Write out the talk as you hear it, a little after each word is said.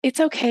it's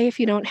okay if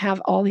you don't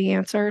have all the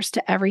answers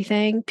to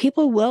everything.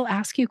 People will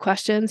ask you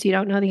questions you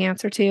don't know the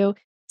answer to.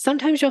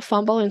 Sometimes you'll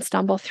fumble and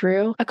stumble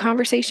through a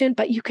conversation,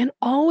 but you can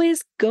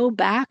always go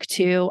back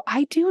to,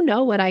 I do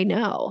know what I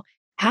know.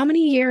 How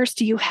many years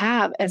do you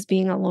have as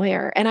being a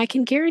lawyer? And I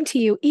can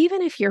guarantee you,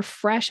 even if you're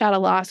fresh out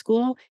of law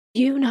school,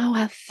 you know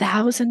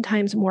 1,000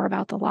 times more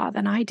about the law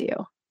than I do.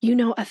 You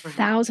know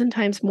 1,000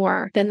 times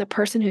more than the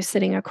person who's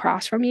sitting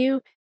across from you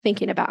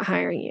thinking about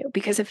hiring you.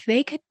 Because if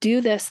they could do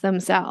this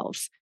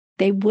themselves,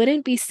 they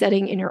wouldn't be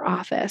sitting in your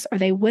office or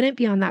they wouldn't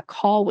be on that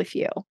call with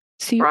you.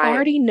 So you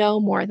already know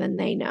more than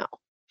they know.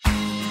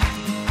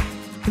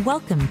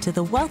 Welcome to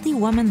the Wealthy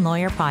Woman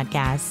Lawyer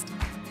Podcast.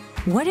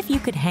 What if you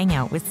could hang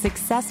out with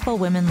successful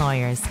women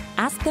lawyers,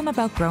 ask them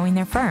about growing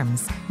their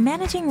firms,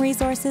 managing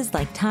resources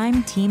like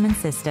time, team, and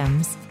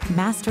systems,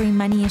 mastering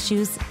money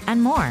issues,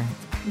 and more?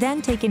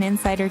 Then take an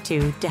insight or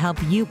two to help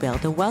you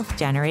build a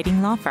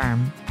wealth-generating law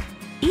firm.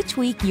 Each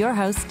week, your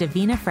host,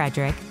 Davina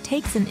Frederick,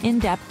 takes an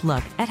in-depth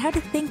look at how to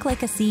think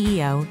like a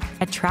CEO,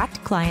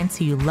 attract clients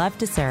who you love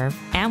to serve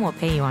and will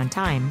pay you on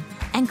time,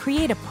 and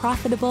create a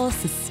profitable,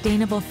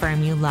 sustainable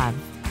firm you love.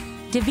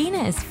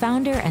 Davina is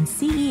founder and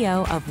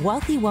CEO of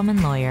Wealthy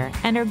Woman Lawyer,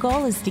 and her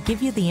goal is to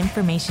give you the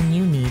information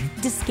you need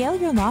to scale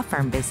your law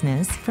firm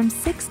business from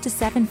 6 to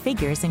 7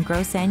 figures in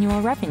gross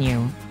annual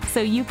revenue, so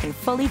you can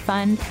fully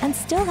fund and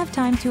still have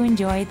time to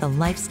enjoy the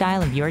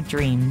lifestyle of your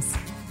dreams.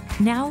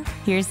 Now,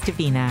 here's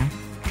Davina.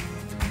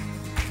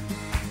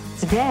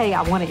 Today,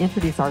 I want to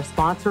introduce our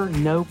sponsor,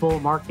 No Bull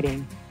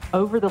Marketing.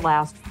 Over the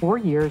last 4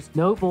 years,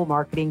 No Bull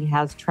Marketing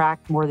has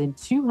tracked more than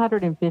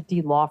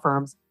 250 law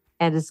firms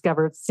and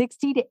discovered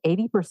 60 to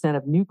 80%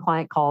 of new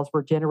client calls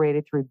were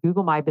generated through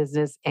Google My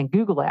Business and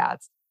Google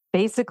Ads.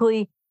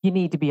 Basically, you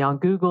need to be on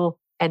Google,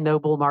 and No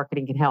Bull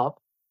Marketing can help.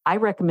 I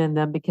recommend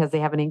them because they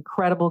have an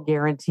incredible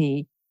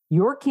guarantee.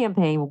 Your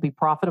campaign will be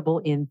profitable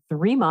in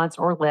 3 months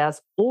or less,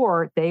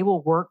 or they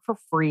will work for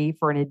free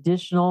for an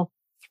additional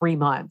 3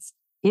 months.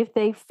 If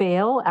they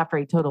fail after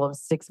a total of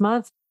 6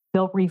 months,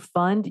 they'll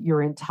refund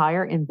your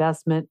entire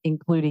investment,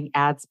 including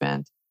ad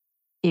spend.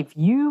 If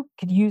you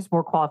could use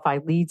more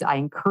qualified leads, I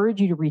encourage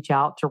you to reach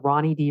out to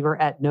Ronnie Deaver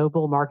at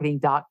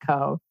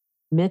nobullmarketing.co.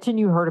 Mention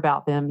you heard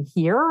about them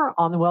here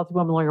on the Wealthy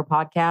Woman Lawyer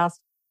podcast,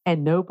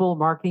 and No Bull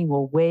Marketing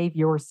will waive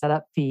your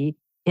setup fee,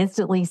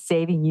 instantly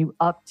saving you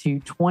up to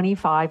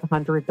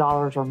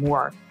 $2,500 or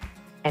more.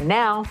 And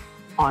now,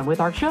 on with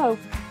our show.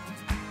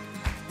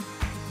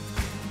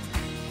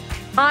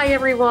 Hi,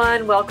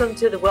 everyone. Welcome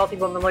to the Wealthy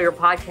Woman Lawyer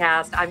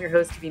podcast. I'm your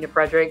host, Davina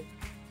Frederick,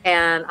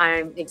 and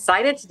I'm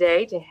excited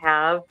today to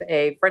have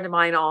a friend of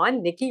mine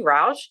on, Nikki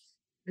Rausch,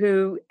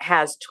 who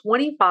has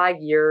 25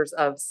 years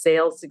of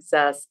sales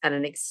success and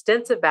an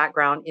extensive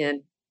background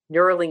in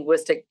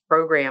neurolinguistic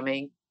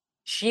programming.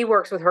 She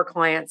works with her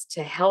clients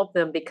to help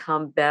them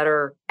become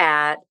better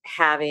at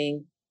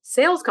having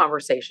sales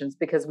conversations,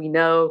 because we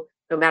know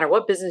no matter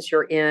what business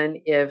you're in,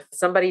 if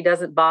somebody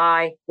doesn't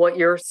buy what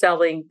you're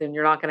selling, then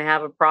you're not going to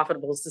have a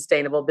profitable,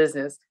 sustainable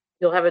business.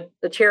 You'll have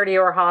a charity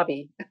or a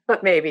hobby,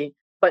 maybe,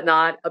 but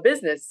not a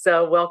business.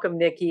 So welcome,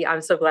 Nikki.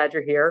 I'm so glad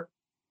you're here.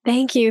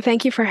 Thank you.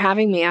 Thank you for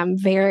having me. I'm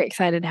very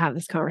excited to have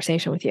this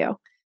conversation with you.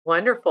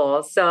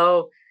 Wonderful.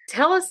 So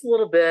tell us a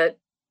little bit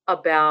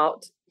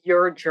about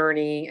your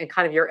journey and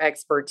kind of your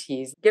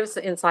expertise. Give us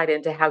an insight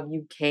into how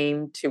you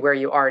came to where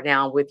you are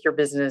now with your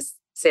business,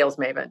 Sales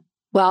Maven.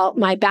 Well,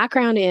 my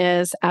background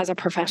is as a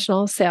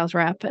professional sales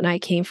rep, and I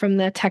came from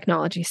the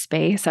technology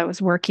space. I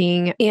was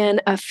working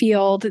in a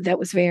field that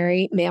was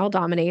very male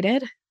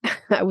dominated.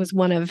 I was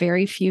one of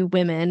very few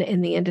women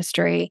in the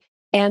industry.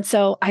 And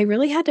so I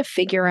really had to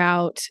figure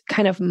out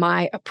kind of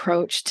my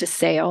approach to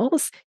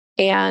sales.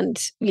 And,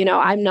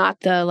 I'm not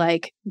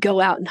the go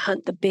out and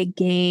hunt the big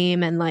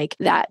game and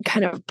that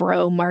kind of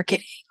bro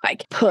marketing,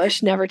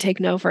 push, never take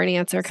no for an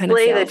answer kind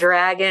slay of the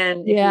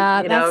dragon.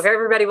 Yeah. If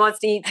everybody wants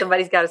to eat,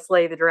 somebody's got to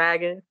slay the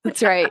dragon.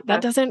 That's right.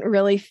 That doesn't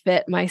really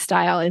fit my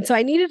style. And so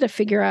I needed to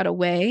figure out a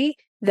way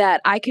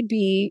that I could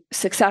be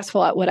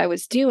successful at what I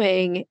was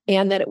doing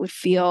and that it would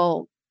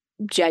feel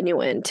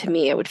genuine to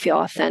me. It would feel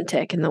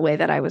authentic in the way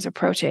that I was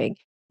approaching.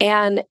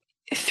 And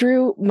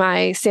through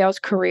my sales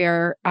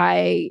career,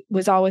 I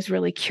was always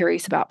really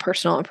curious about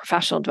personal and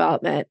professional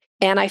development.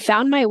 And I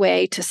found my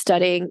way to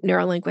studying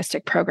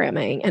neurolinguistic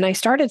programming. And I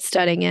started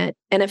studying it.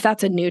 And if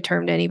that's a new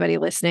term to anybody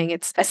listening,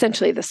 it's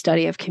essentially the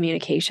study of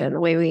communication. The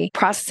way we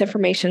process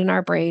information in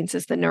our brains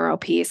is the neuro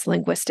piece.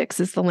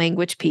 Linguistics is the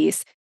language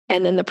piece.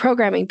 And then the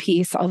programming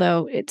piece,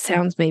 although it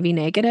sounds maybe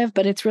negative,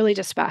 but it's really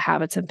just about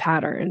habits and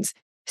patterns.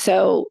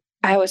 So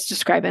I always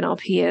describe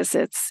NLP as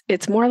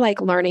it's more like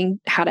learning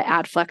how to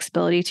add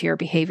flexibility to your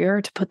behavior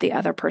to put the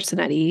other person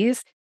at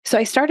ease. So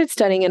I started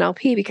studying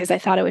NLP because I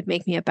thought it would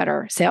make me a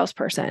better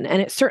salesperson.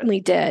 And it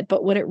certainly did.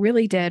 But what it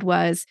really did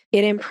was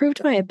it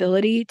improved my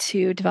ability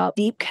to develop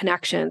deep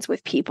connections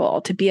with people,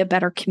 to be a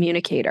better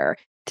communicator,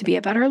 to be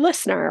a better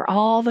listener,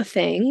 all the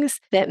things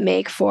that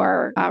make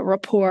for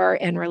rapport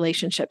and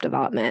relationship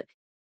development.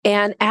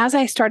 And as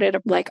I started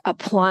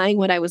applying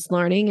what I was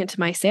learning into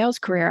my sales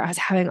career, I was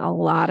having a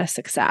lot of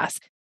success.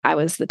 I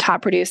was the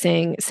top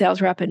producing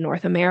sales rep in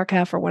North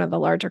America for one of the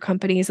larger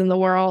companies in the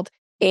world.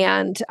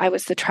 And I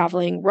was the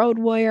traveling road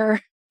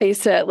warrior. I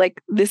used to,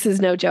 like, this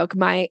is no joke.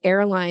 My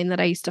airline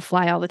that I used to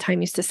fly all the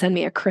time used to send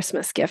me a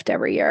Christmas gift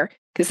every year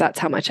because that's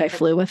how much I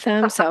flew with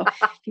them. So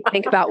if you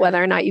think about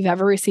whether or not you've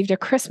ever received a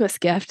Christmas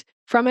gift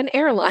from an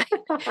airline,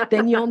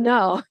 then you'll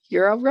know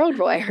you're a road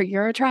warrior,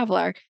 you're a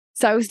traveler.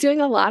 So I was doing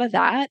a lot of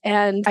that,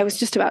 and I was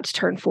just about to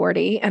turn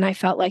 40, and I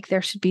felt like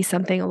there should be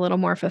something a little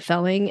more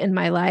fulfilling in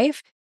my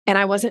life, and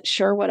I wasn't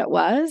sure what it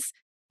was.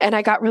 And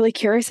I got really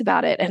curious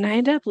about it. And I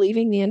ended up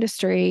leaving the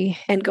industry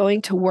and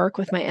going to work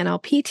with my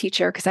NLP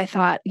teacher because I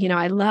thought,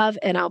 I love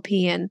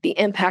NLP and the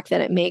impact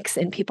that it makes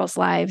in people's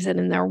lives and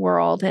in their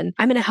world. And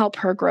I'm going to help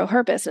her grow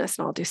her business,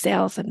 and I'll do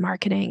sales and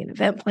marketing and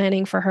event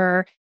planning for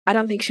her. I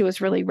don't think she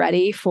was really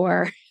ready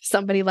for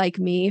somebody like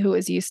me who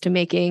was used to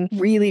making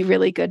really,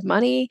 really good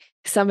money,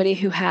 somebody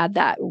who had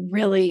that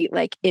really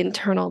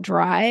internal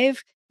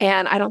drive.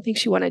 And I don't think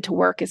she wanted to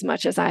work as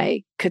much as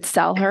I could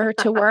sell her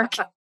to work.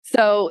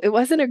 So it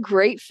wasn't a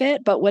great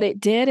fit, but what it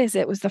did is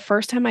it was the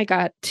first time I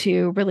got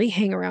to really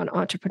hang around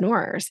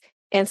entrepreneurs,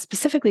 and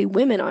specifically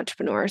women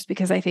entrepreneurs,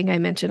 because I think I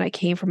mentioned I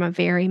came from a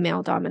very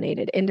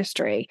male-dominated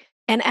industry.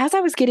 And as I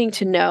was getting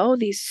to know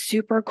these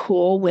super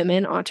cool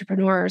women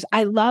entrepreneurs,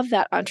 I love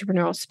that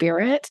entrepreneurial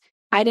spirit.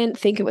 I didn't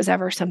think it was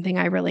ever something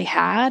I really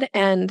had.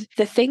 And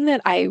the thing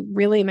that I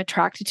really am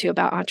attracted to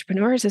about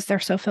entrepreneurs is they're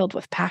so filled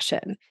with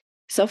passion,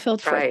 so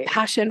filled with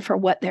passion for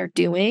what they're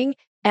doing.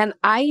 And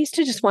I used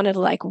to just wanted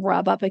to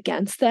rub up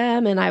against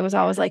them. And I was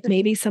always like,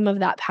 maybe some of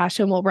that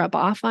passion will rub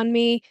off on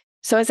me.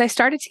 So as I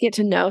started to get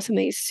to know some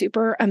of these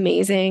super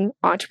amazing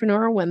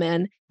entrepreneurial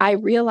women, I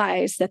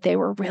realized that they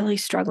were really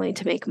struggling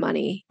to make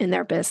money in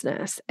their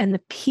business. And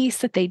the piece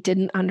that they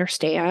didn't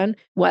understand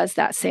was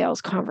that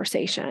sales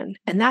conversation.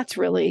 And that's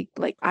really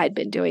I'd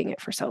been doing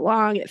it for so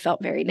long. It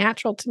felt very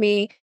natural to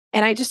me.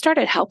 And I just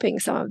started helping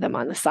some of them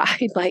on the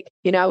side.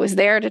 I was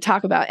there to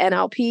talk about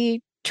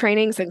NLP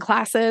trainings and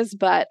classes,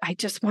 but I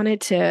just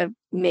wanted to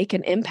make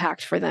an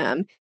impact for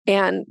them.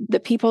 And the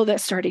people that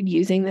started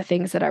using the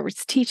things that I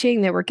was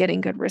teaching, they were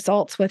getting good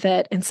results with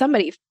it. And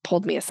somebody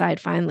pulled me aside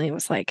finally and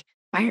was like,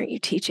 why aren't you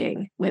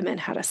teaching women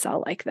how to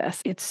sell like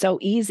this? It's so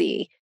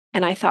easy.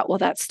 And I thought, well,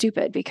 that's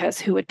stupid because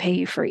who would pay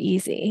you for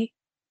easy?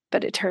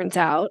 But it turns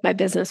out my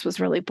business was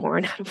really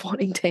born out of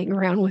wanting to hang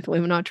around with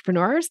women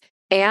entrepreneurs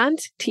and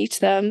teach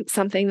them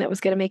something that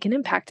was going to make an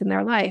impact in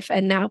their life.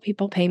 And now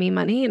people pay me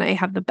money and I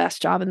have the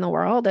best job in the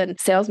world. And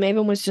Sales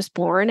Maven was just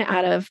born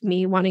out of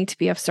me wanting to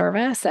be of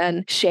service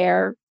and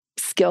share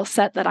skill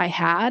set that I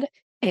had.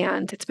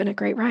 And it's been a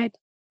great ride.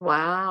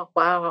 Wow.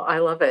 I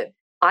love it.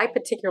 I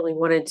particularly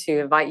wanted to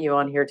invite you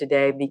on here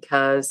today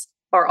because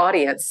our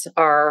audience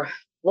are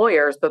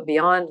lawyers, but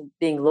beyond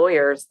being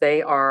lawyers,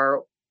 they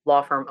are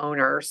law firm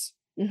owners.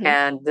 Mm-hmm.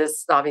 And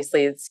this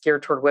obviously it's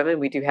geared toward women.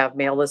 We do have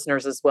male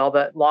listeners as well,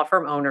 but law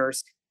firm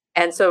owners.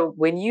 And so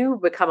when you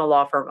become a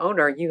law firm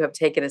owner, you have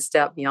taken a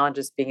step beyond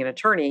just being an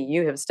attorney.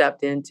 You have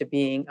stepped into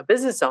being a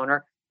business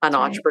owner, an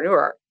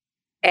entrepreneur.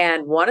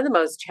 And one of the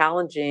most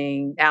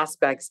challenging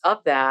aspects of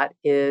that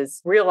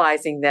is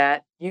realizing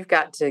that you've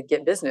got to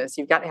get business.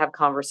 You've got to have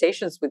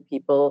conversations with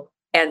people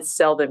and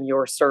sell them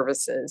your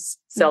services,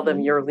 sell them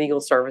your legal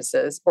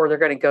services, or they're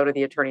going to go to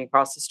the attorney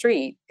across the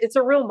street. It's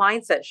a real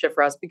mindset shift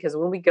for us because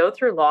when we go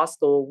through law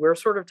school, we're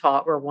sort of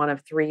taught we're one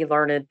of three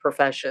learned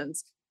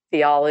professions,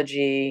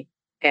 theology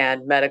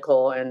and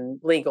medical and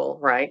legal,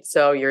 right?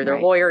 So you're either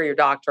a lawyer, you're a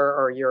doctor,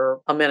 or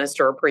you're a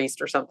minister or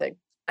priest or something.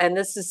 And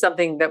this is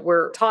something that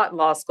we're taught in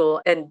law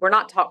school, and we're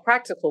not taught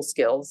practical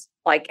skills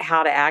like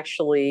how to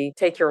actually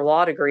take your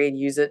law degree and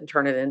use it and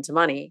turn it into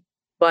money.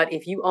 But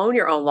if you own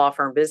your own law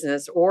firm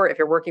business, or if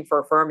you're working for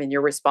a firm and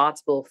you're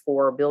responsible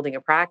for building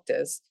a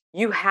practice,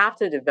 you have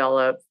to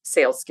develop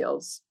sales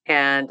skills.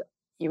 And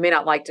you may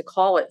not like to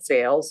call it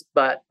sales,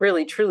 but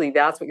really, truly,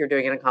 that's what you're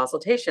doing in a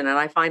consultation. And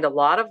I find a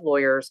lot of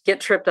lawyers get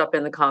tripped up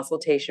in the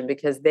consultation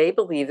because they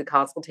believe the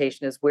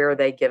consultation is where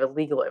they give a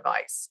legal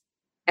advice.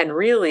 And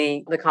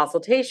really, the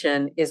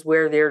consultation is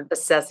where they're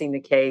assessing the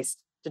case,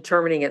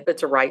 determining if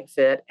it's a right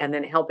fit, and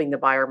then helping the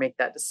buyer make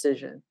that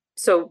decision.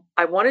 So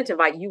I wanted to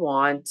invite you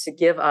on to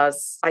give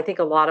us, I think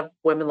a lot of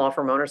women law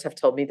firm owners have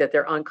told me that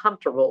they're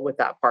uncomfortable with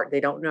that part. They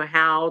don't know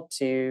how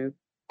to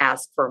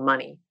ask for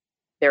money.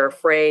 They're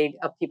afraid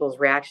of people's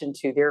reaction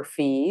to their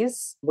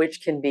fees,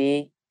 which can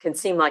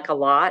seem like a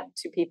lot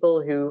to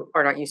people who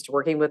are not used to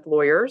working with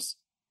lawyers.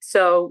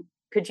 So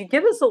could you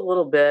give us a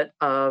little bit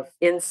of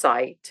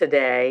insight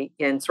today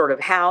in sort of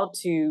how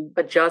to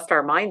adjust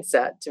our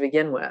mindset to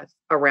begin with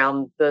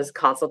around this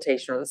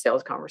consultation or the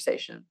sales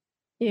conversation?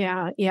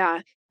 Yeah.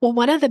 Well,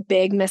 one of the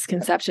big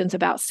misconceptions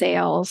about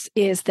sales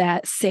is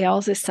that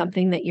sales is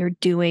something that you're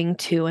doing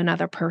to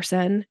another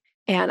person.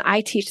 And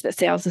I teach that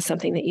sales is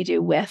something that you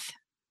do with.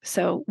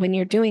 So when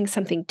you're doing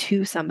something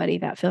to somebody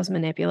that feels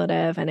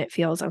manipulative and it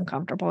feels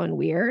uncomfortable and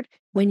weird,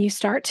 when you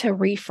start to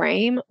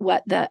reframe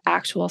what the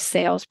actual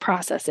sales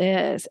process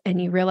is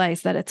and you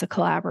realize that it's a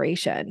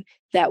collaboration,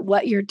 that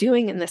what you're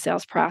doing in the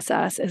sales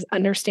process is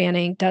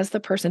understanding, does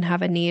the person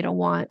have a need, a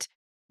want?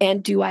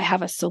 And do I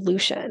have a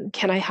solution?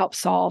 Can I help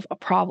solve a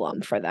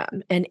problem for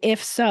them? And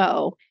if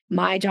so,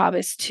 my job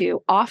is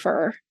to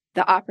offer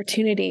the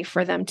opportunity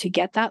for them to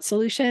get that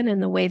solution.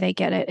 And the way they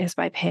get it is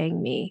by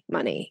paying me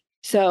money.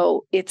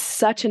 So it's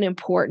such an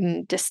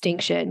important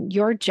distinction.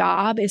 Your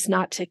job is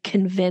not to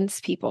convince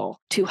people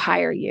to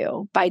hire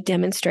you by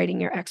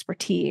demonstrating your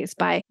expertise,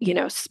 by,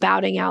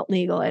 spouting out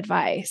legal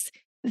advice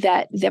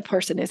that the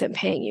person isn't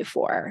paying you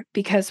for.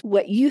 Because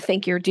what you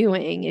think you're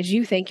doing is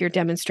you think you're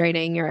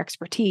demonstrating your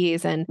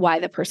expertise and why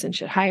the person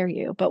should hire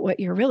you. But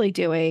what you're really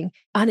doing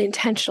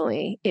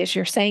unintentionally is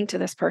you're saying to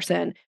this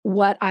person,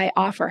 what I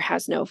offer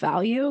has no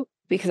value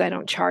because I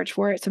don't charge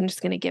for it. So I'm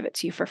just going to give it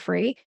to you for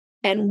free.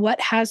 And what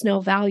has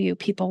no value,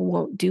 people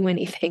won't do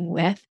anything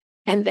with.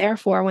 And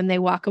therefore, when they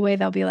walk away,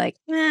 they'll be like,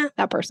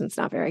 that person's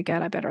not very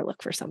good. I better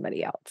look for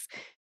somebody else.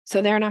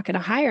 So they're not going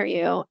to hire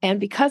you. And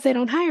because they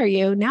don't hire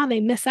you, now they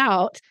miss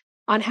out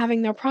on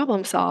having their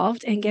problem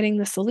solved and getting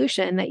the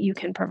solution that you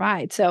can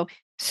provide. So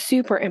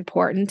super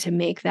important to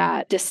make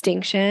that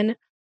distinction.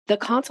 The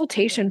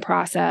consultation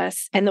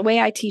process and the way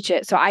I teach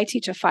it. So I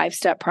teach a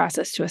 5-step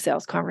process to a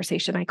sales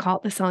conversation. I call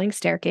it the selling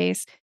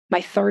staircase.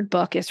 My 3rd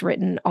book is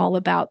written all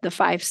about the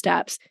 5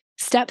 steps.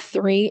 Step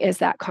 3 is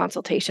that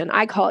consultation.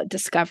 I call it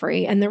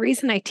discovery. And the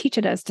reason I teach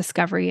it as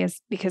discovery is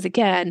because,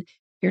 again,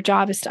 your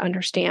job is to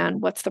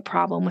understand what's the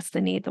problem, what's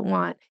the need, the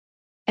want.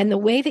 And the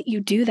way that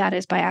you do that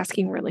is by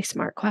asking really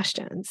smart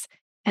questions.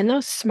 And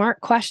those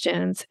smart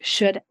questions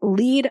should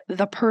lead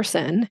the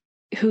person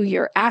who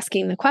you're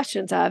asking the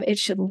questions of, it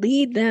should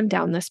lead them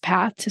down this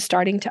path to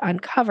starting to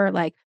uncover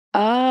like,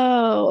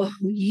 oh,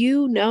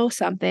 you know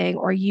something,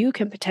 or you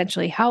can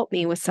potentially help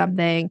me with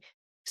something.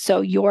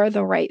 So you're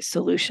the right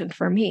solution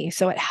for me.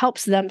 So it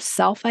helps them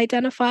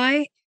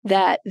self-identify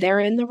that they're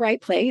in the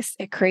right place.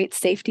 It creates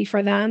safety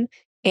for them.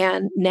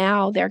 And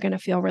now they're going to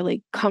feel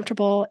really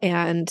comfortable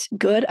and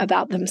good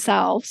about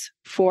themselves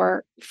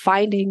for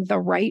finding the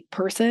right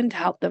person to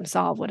help them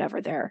solve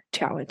whatever their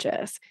challenge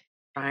is.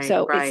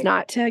 So it's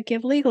not to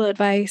give legal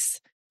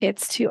advice.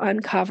 It's to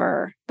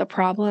uncover the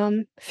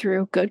problem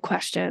through good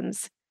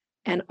questions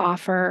and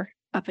offer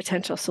a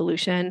potential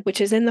solution, which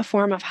is in the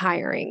form of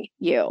hiring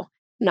you,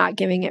 not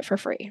giving it for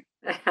free.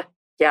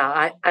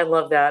 Yeah, I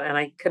love that. And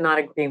I could not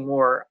agree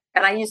more.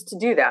 And I used to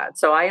do that.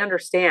 So I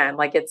understand,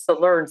 like, it's a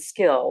learned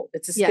skill.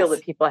 It's a skill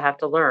that people have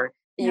to learn.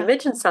 Yeah. You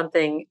mentioned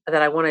something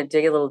that I want to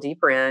dig a little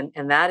deeper in,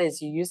 and that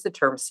is you use the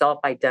term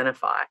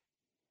self-identify.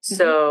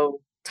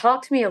 So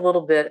talk to me a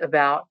little bit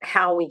about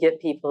how we get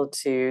people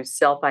to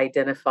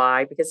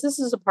self-identify, because this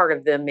is a part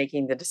of them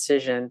making the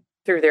decision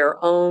through their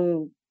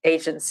own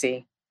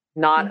agency,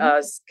 not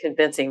us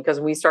convincing. Because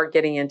when we start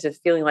getting into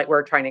feeling like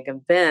we're trying to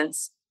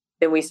convince,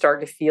 then we start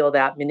to feel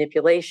that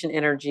manipulation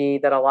energy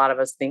that a lot of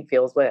us think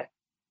feels with.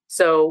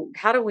 So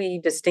how do we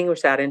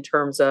distinguish that in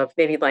terms of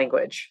maybe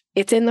language?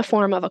 It's in the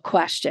form of a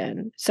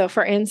question. So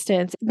for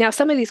instance, now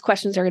some of these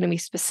questions are going to be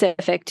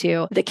specific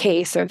to the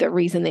case or the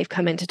reason they've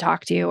come in to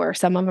talk to you, or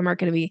some of them are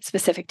going to be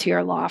specific to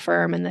your law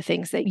firm and the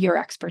things that your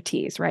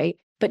expertise, right?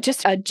 But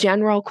just a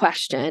general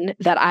question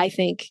that I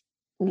think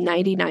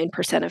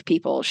 99% of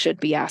people should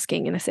be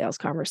asking in a sales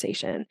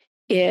conversation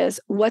is,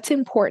 what's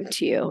important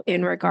to you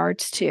in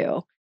regards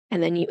to,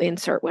 and then you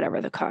insert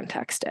whatever the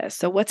context is.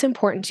 So what's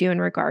important to you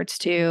in regards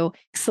to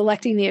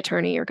selecting the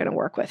attorney you're going to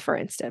work with, for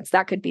instance?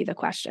 That could be the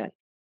question.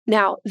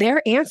 Now,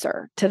 their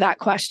answer to that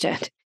question,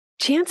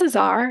 chances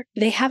are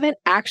they haven't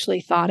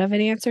actually thought of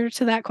an answer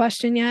to that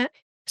question yet.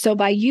 So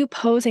by you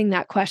posing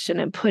that question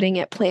and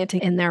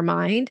planting in their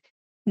mind,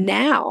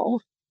 now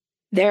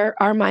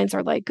our minds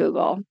are like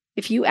Google.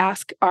 If you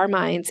ask our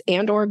minds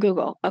and or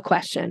Google a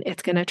question,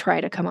 it's going to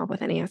try to come up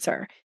with an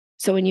answer.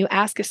 So when you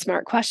ask a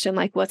smart question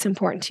like, what's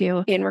important to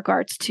you in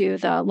regards to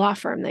the law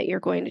firm that you're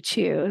going to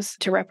choose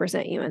to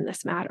represent you in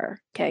this matter?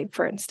 Okay,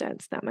 for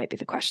instance, that might be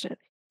the question.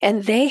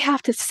 And they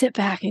have to sit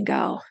back and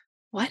go,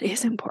 what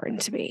is important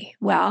to me?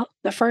 Well,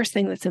 the first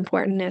thing that's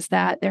important is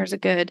that there's a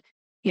good,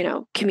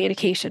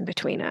 communication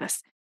between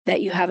us,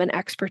 that you have an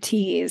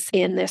expertise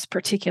in this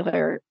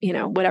particular,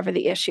 whatever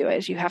the issue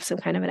is, you have some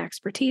kind of an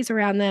expertise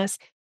around this.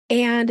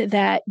 And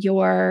that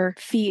your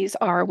fees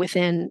are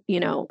within,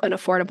 an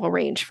affordable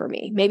range for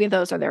me. Maybe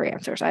those are their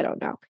answers. I don't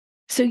know.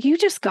 So you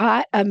just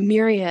got a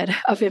myriad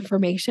of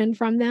information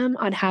from them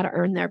on how to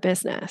earn their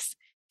business.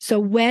 So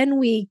when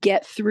we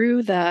get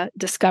through the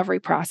discovery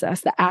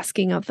process, the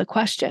asking of the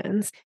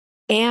questions,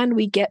 and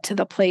we get to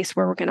the place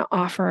where we're going to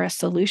offer a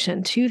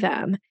solution to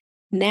them,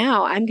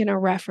 now I'm going to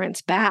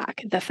reference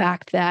back the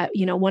fact that,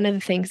 one of the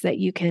things that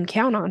you can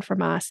count on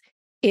from us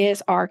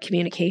is our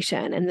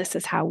communication. And this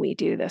is how we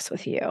do this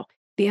with you.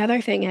 The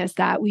other thing is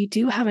that we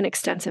do have an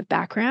extensive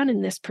background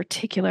in this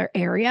particular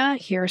area.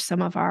 Here's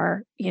some of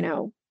our,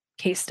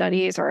 case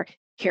studies, or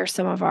here's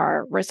some of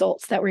our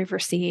results that we've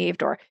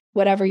received, or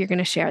whatever you're going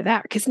to share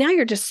that. Because now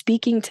you're just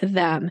speaking to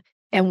them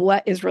and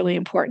what is really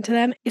important to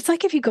them. It's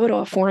like if you go to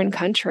a foreign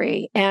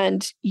country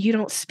and you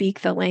don't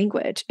speak the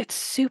language, it's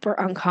super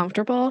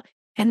uncomfortable.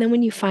 And then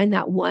when you find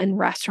that one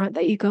restaurant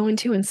that you go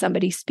into and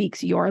somebody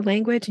speaks your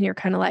language and you're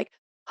kind of like,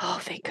 oh,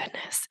 thank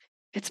goodness.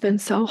 it's been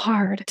so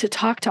hard to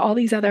talk to all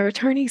these other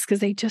attorneys because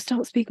they just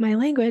don't speak my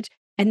language.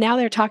 And now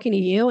they're talking to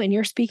you and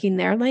you're speaking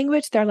their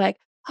language. They're like,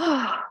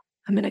 oh,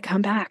 I'm going to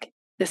come back.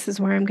 This is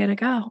where I'm going to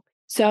go.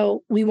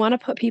 So we want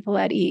to put people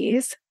at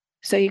ease.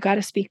 So you got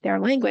to speak their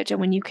language. And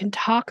when you can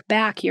talk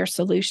back your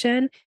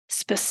solution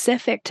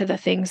specific to the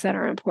things that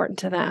are important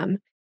to them,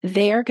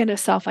 they're going to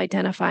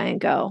self-identify and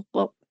go,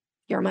 well,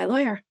 you're my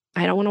lawyer.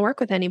 I don't want to work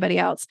with anybody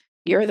else.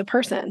 You're the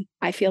person.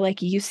 I feel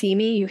like you see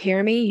me, you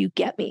hear me, you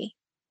get me.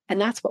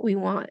 And that's what we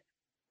want.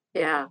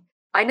 Yeah.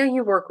 I know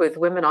you work with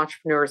women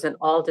entrepreneurs in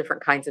all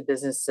different kinds of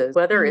businesses,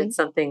 whether it's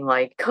something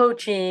like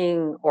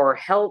coaching or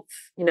health,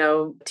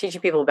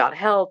 teaching people about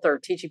health or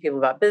teaching people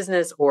about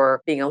business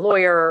or being a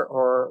lawyer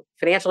or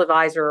financial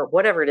advisor,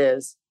 whatever it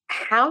is.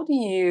 How do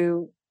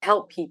you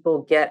help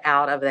people get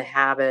out of the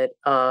habit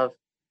of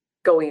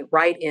going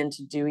right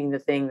into doing the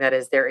thing that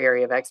is their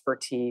area of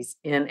expertise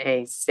in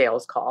a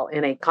sales call,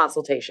 in a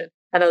consultation?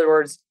 In other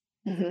words,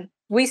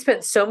 we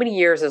spent so many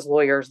years as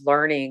lawyers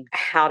learning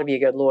how to be a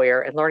good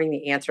lawyer and learning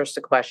the answers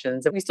to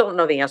questions. And we still don't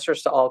know the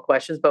answers to all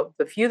questions, but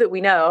the few that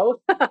we know,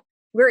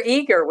 we're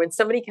eager when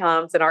somebody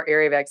comes in our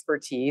area of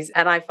expertise.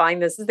 And I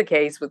find this is the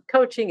case with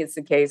coaching. It's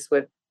the case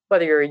with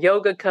whether you're a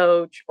yoga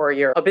coach or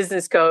you're a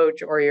business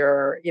coach or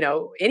you're,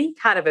 any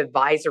kind of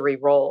advisory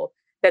role,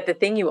 that the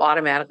thing you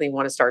automatically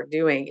want to start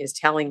doing is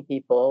telling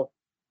people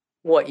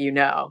what you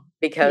know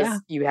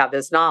because you have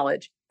this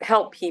knowledge.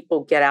 Help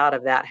people get out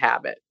of that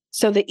habit.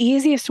 So the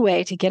easiest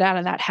way to get out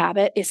of that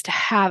habit is to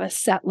have a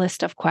set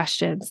list of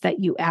questions that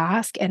you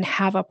ask and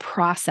have a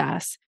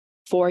process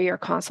for your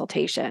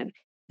consultation.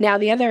 Now,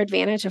 the other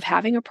advantage of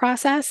having a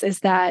process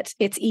is that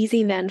it's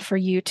easy then for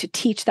you to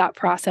teach that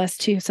process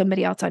to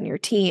somebody else on your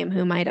team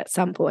who might at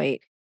some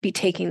point be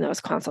taking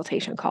those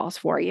consultation calls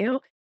for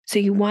you. So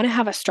you want to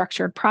have a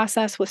structured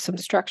process with some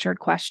structured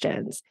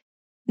questions.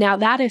 Now,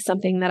 that is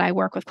something that I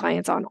work with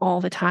clients on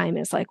all the time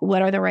is like,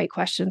 what are the right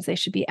questions they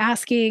should be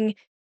asking?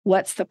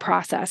 What's the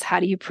process? How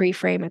do you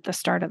pre-frame at the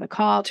start of the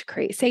call to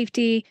create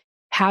safety?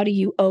 How do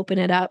you open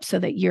it up so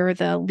that you're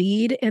the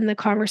lead in the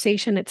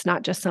conversation? It's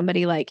not just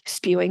somebody like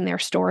spewing their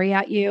story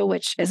at you,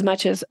 which as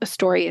much as a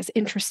story is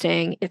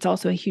interesting, it's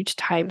also a huge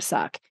time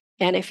suck.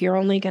 And if you're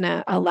only going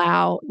to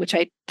allow, which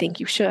I think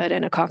you should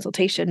in a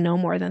consultation, no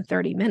more than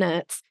 30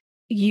 minutes,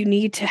 you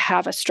need to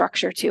have a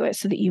structure to it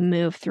so that you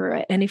move through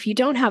it. And if you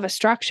don't have a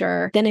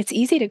structure, then it's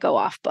easy to go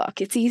off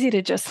book. It's easy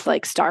to just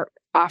like start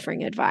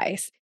offering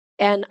advice.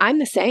 And I'm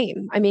the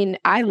same. I mean,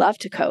 I love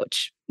to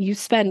coach. You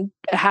spend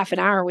a half an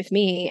hour with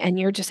me and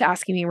you're just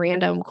asking me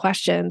random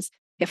questions.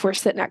 If we're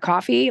sitting at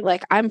coffee,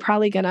 like I'm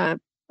probably going to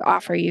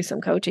offer you some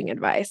coaching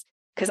advice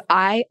because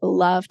I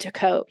love to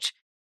coach.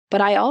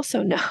 But I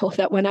also know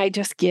that when I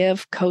just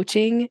give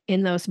coaching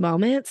in those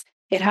moments,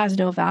 it has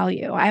no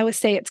value. I always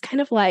say it's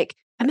kind of like,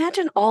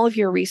 imagine all of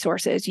your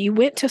resources. You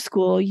went to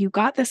school, you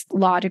got this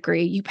law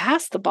degree, you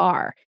passed the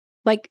bar.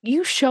 Like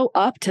you show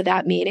up to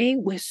that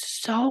meeting with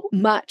so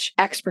much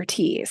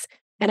expertise.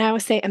 And I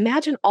always say,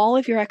 imagine all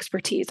of your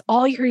expertise,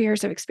 all your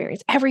years of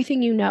experience,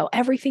 everything you know,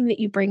 everything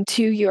that you bring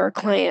to your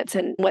clients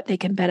and what they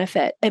can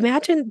benefit.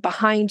 Imagine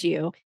behind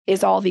you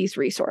is all these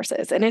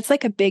resources. And it's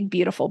like a big,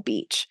 beautiful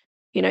beach.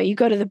 You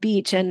go to the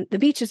beach and the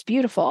beach is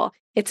beautiful.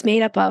 It's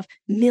made up of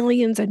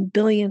millions and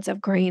billions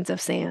of grains of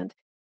sand.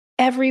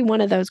 Every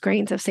one of those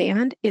grains of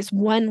sand is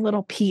one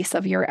little piece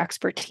of your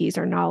expertise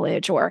or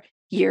knowledge or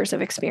years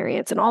of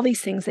experience and all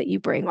these things that you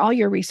bring, all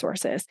your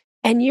resources.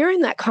 And you're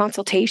in that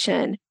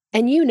consultation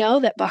and you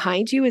know that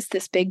behind you is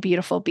this big,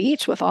 beautiful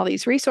beach with all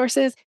these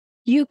resources.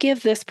 You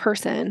give this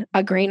person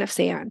a grain of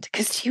sand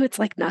because to you, it's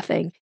like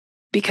nothing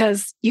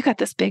because you got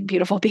this big,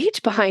 beautiful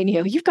beach behind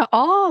you. You've got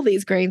all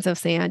these grains of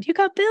sand. You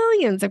got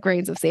billions of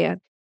grains of sand.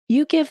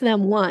 You give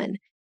them one.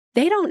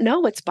 They don't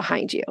know what's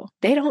behind you.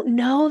 They don't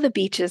know the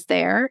beach is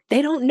there.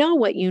 They don't know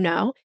what you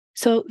know.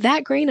 So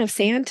that grain of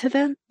sand to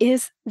them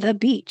is the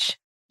beach.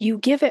 You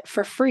give it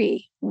for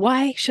free.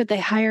 Why should they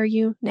hire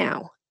you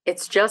now?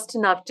 It's just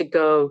enough to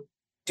go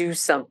do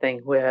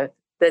something with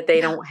that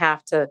they don't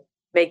have to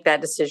make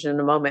that decision in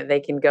a moment. They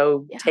can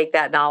go take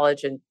that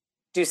knowledge and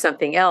do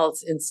something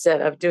else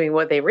instead of doing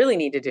what they really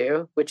need to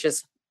do, which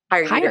is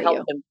hire you to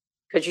help them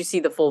because you see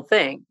the full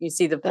thing. You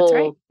see the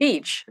full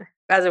beach,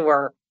 as it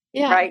were.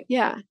 Yeah. Right?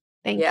 Yeah.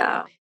 Thank you.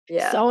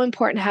 Yeah. So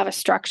important to have a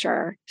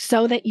structure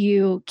so that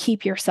you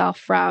keep yourself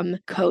from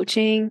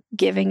coaching,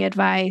 giving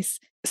advice.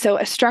 So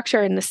a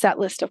structure in the set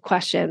list of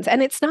questions.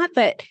 And it's not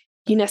that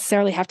you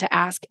necessarily have to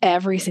ask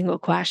every single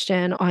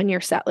question on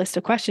your set list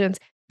of questions,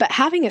 but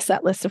having a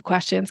set list of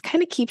questions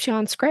kind of keeps you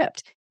on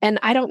script. And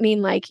I don't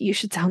mean like you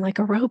should sound like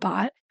a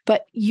robot,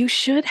 but you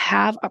should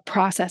have a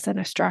process and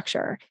a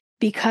structure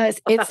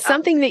because it's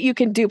something that you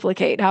can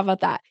duplicate. How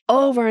about that?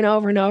 Over and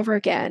over and over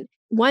again.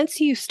 Once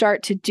you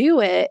start to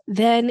do it,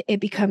 then it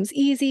becomes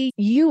easy.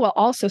 You will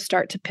also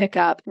start to pick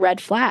up red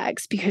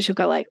flags because you'll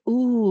go like,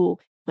 ooh,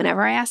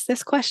 whenever I ask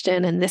this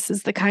question and this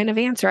is the kind of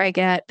answer I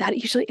get, that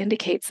usually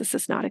indicates this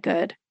is not a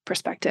good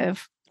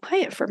prospective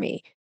client for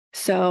me.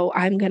 So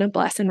I'm going to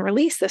bless and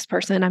release this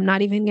person. I'm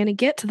not even going to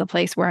get to the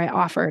place where I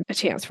offered a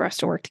chance for us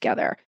to work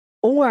together.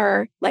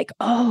 Or like,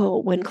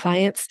 oh, when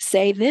clients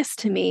say this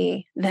to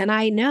me, then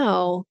I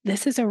know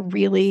this is a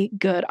really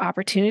good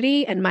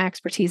opportunity and my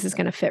expertise is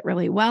going to fit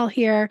really well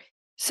here.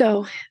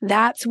 So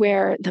that's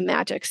where the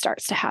magic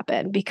starts to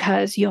happen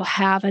because you'll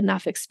have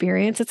enough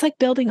experience. It's like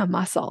building a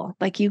muscle.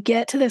 Like you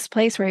get to this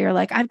place where you're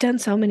like, I've done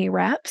so many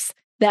reps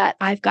that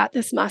I've got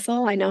this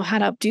muscle. I know how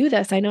to do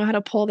this. I know how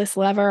to pull this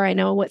lever. I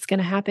know what's going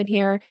to happen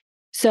here.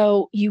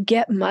 So you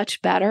get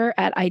much better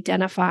at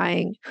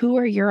identifying who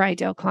are your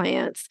ideal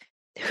clients,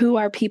 who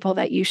are people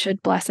that you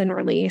should bless and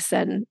release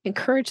and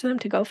encourage them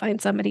to go find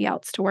somebody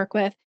else to work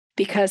with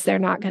because they're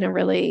not going to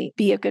really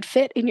be a good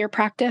fit in your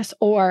practice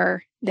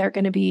or they're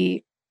going to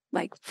be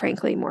like,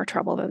 frankly, more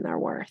trouble than they're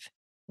worth.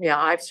 Yeah,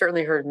 I've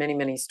certainly heard many,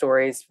 many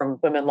stories from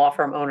women law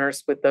firm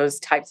owners with those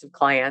types of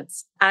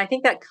clients. And I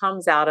think that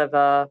comes out of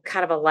a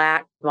kind of a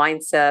lack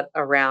mindset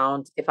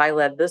around if I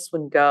let this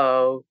one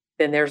go,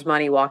 then there's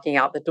money walking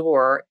out the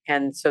door.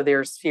 And so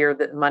there's fear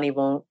that money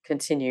won't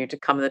continue to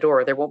come in the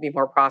door. There won't be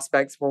more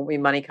prospects, won't be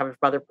money coming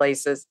from other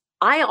places.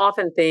 I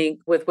often think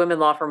with women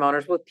law firm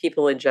owners, with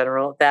people in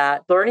general,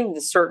 that learning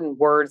the certain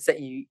words that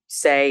you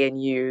say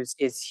and use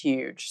is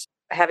huge.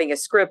 Having a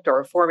script or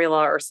a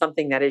formula or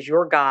something that is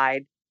your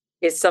guide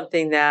is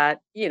something that,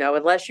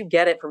 unless you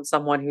get it from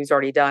someone who's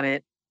already done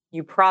it,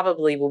 you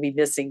probably will be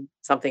missing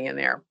something in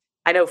there.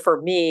 I know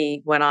for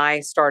me, when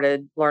I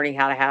started learning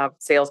how to have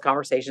sales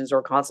conversations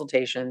or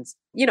consultations,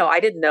 I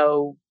didn't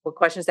know what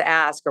questions to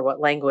ask or what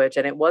language.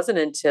 And it wasn't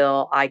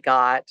until I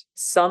got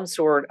some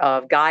sort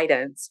of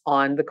guidance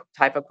on the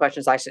type of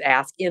questions I should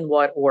ask, in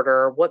what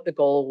order, what the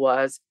goal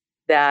was,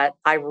 that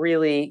I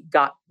really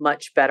got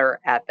much better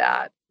at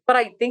that. But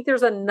I think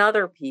there's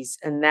another piece,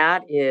 and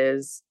that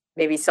is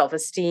maybe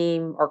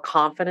self-esteem or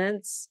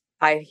confidence.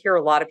 I hear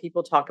a lot of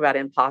people talk about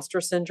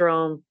imposter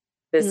syndrome.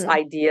 This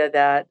idea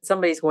that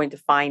somebody's going to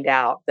find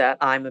out that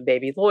I'm a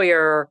baby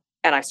lawyer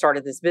and I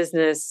started this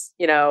business,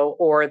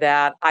 or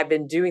that I've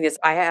been doing this.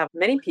 I have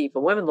many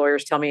people, women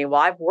lawyers, tell me,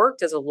 well, I've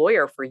worked as a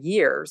lawyer for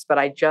years, but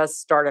I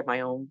just started my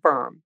own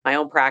firm, my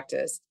own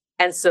practice.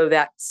 And so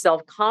that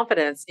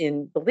self-confidence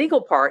in the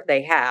legal part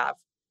they have,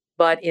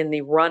 but in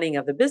the running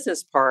of the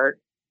business part,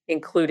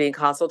 including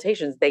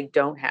consultations, they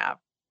don't have.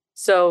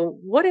 So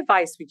what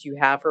advice would you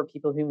have for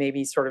people who may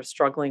be sort of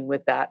struggling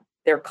with that,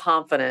 their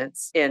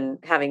confidence in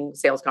having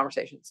sales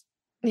conversations?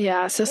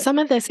 Yeah. So some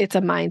of this, it's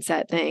a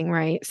mindset thing,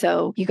 right?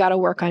 So you got to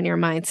work on your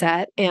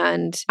mindset.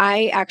 And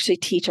I actually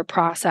teach a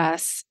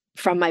process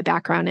from my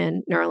background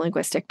in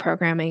neurolinguistic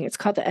programming. It's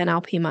called the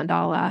NLP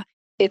mandala.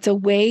 It's a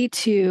way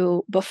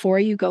to, before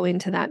you go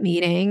into that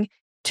meeting,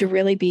 to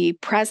really be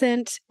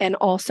present and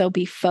also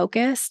be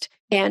focused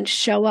and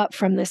show up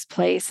from this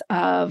place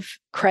of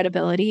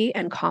credibility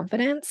and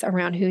confidence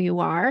around who you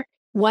are.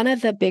 One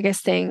of the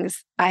biggest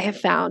things I have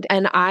found,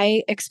 and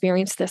I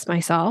experienced this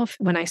myself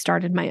when I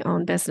started my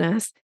own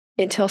business,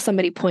 until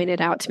somebody pointed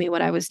out to me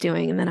what I was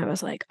doing. And then I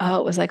was like, oh,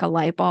 it was like a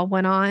light bulb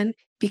went on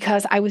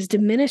because I was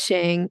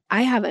diminishing.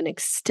 I have an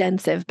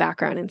extensive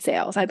background in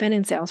sales. I've been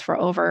in sales for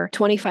over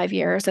 25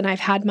 years and I've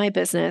had my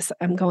business.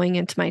 I'm going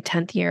into my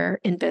 10th year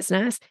in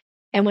business.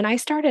 And when I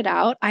started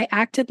out, I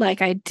acted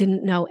like I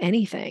didn't know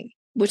anything,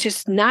 which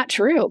is not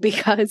true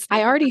because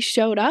I already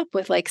showed up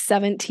with like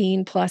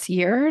 17 plus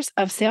years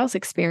of sales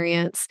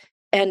experience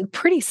and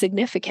pretty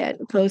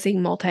significant,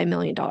 closing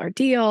multi-million-dollar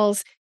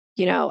deals,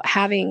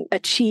 having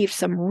achieved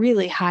some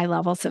really high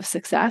levels of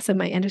success in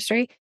my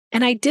industry.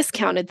 And I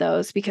discounted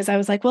those because I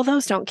was like, well,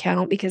 those don't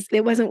count because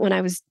it wasn't when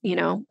I was,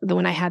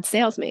 when I had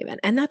Sales Maven.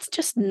 And that's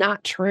just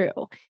not true.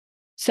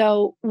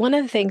 So one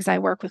of the things I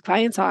work with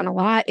clients on a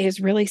lot is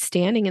really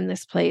standing in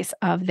this place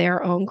of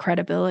their own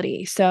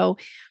credibility. So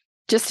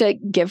just to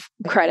give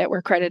credit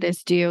where credit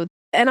is due,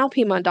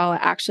 NLP Mandala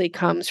actually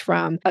comes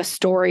from a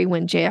story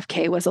when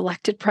JFK was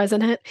elected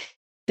president.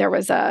 There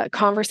was a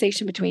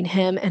conversation between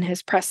him and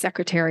his press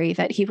secretary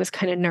that he was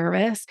kind of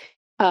nervous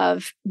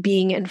of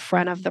being in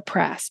front of the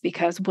press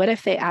because what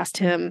if they asked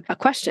him a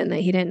question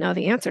that he didn't know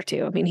the answer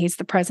to? I mean, he's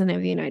the president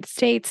of the United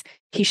States.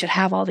 He should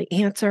have all the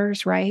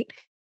answers, right?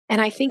 And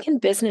I think in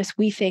business,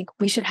 we think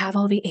we should have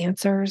all the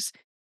answers,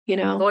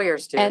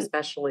 Lawyers do,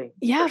 especially.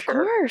 Yeah, of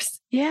course.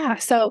 Yeah.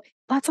 So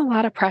that's a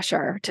lot of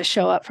pressure to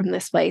show up from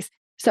this place.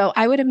 So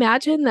I would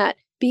imagine that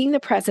being the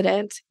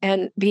president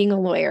and being a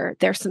lawyer,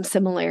 there's some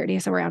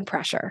similarities around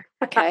pressure.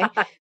 Okay.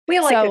 We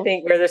like to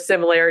think there's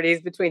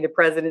similarities between the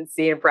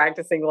presidency and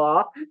practicing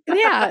law.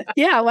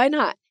 Yeah. Why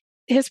not?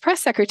 His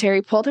press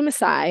secretary pulled him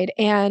aside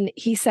and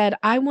he said,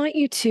 I want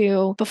you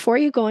to, before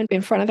you go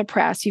in front of the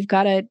press, you've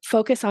got to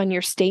focus on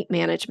your state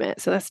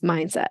management. So that's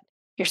mindset,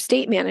 your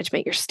state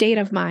management, your state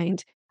of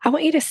mind. I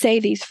want you to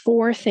say these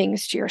 4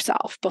 things to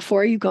yourself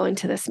before you go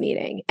into this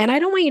meeting. And I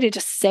don't want you to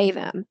just say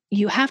them.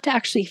 You have to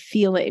actually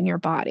feel it in your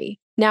body.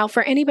 Now,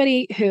 for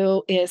anybody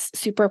who is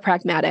super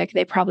pragmatic,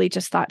 they probably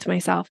just thought to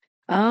myself,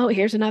 oh,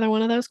 here's another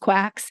one of those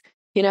quacks,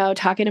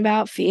 talking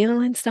about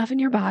feeling stuff in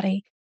your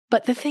body.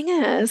 But the thing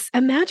is,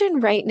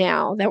 imagine right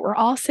now that we're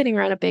all sitting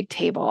around a big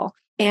table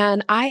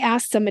And I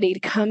asked somebody to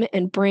come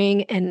and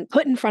bring and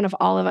put in front of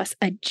all of us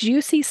a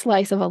juicy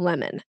slice of a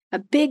lemon, a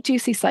big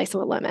juicy slice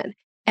of a lemon.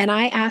 And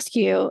I ask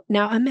you,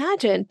 now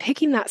imagine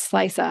picking that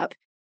slice up,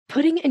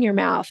 putting it in your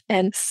mouth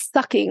and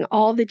sucking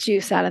all the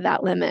juice out of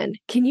that lemon.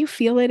 Can you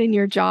feel it in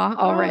your jaw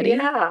already? Oh,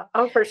 yeah.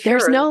 Oh, for sure.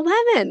 There's no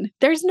lemon.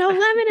 There's no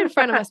lemon in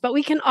front of us, but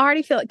we can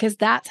already feel it because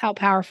that's how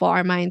powerful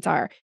our minds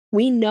are.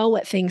 We know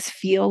what things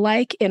feel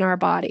like in our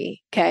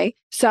body. Okay.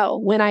 So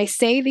when I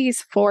say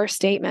these 4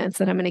 statements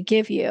that I'm going to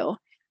give you,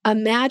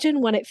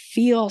 imagine what it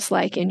feels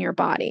like in your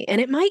body.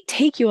 And it might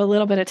take you a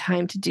little bit of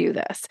time to do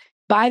this.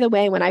 By the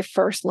way, when I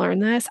first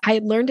learned this, I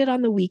had learned it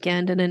on the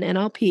weekend in an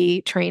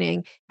NLP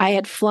training. I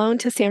had flown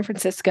to San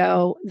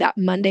Francisco that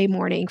Monday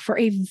morning for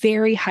a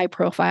very high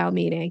profile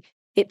meeting.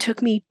 It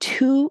took me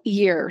 2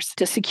 years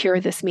to secure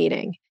this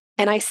meeting.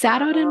 And I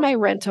sat out in my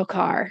rental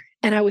car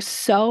and I was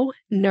so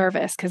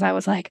nervous because I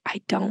was like,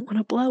 I don't want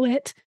to blow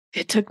it.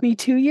 It took me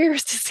 2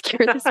 years to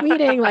secure this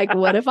meeting. Like,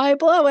 what if I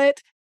blow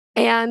it?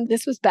 And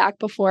this was back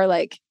before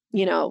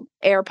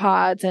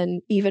AirPods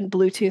and even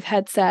Bluetooth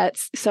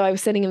headsets. So I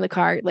was sitting in the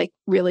car, like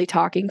really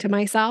talking to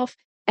myself.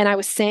 And I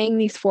was saying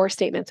these 4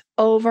 statements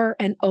over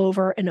and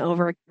over and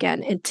over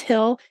again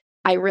until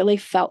I really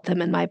felt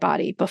them in my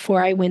body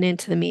before I went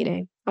into the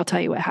meeting. I'll tell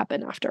you what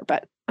happened after.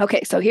 But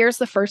okay, so here's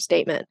the first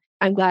statement.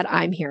 I'm glad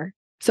I'm here.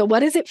 So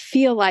what does it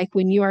feel like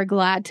when you are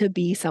glad to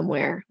be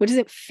somewhere? What does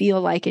it feel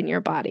like in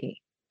your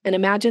body? And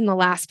imagine the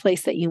last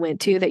place that you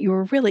went to that you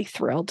were really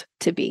thrilled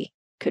to be.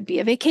 Could be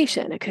a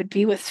vacation. It could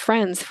be with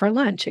friends for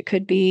lunch. It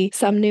could be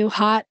some new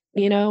hot,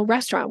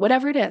 restaurant,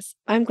 whatever it is.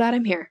 I'm glad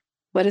I'm here.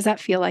 What does that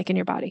feel like in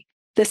your body?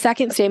 The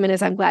second statement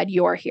is I'm glad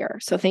you're here.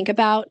 So think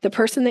about the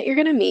person that you're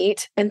going to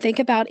meet and think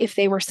about if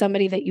they were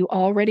somebody that you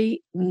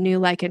already knew,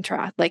 like, and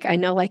trust. Like, I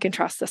know, like, and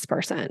trust this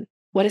person.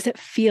 What does it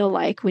feel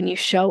like when you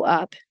show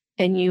up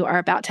and you are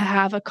about to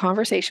have a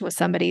conversation with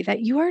somebody that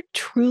you are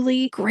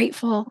truly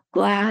grateful,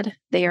 glad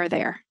they are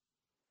there?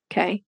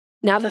 Okay.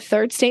 Now, the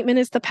third statement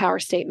is the power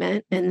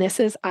statement, and this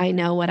is, I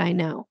know what I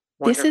know.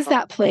 Wonderful. This is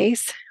that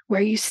place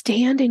where you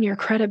stand in your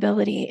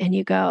credibility and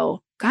you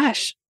go,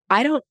 gosh,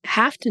 I don't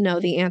have to know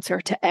the answer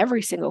to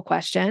every single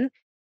question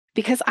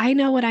because I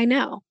know what I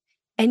know.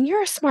 And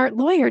you're a smart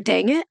lawyer,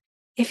 dang it.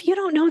 If you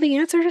don't know the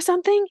answer to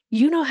something,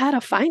 you know how to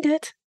find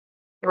it.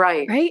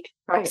 Right.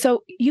 Right.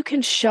 So you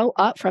can show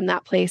up from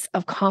that place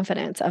of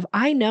confidence of,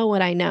 I know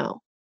what I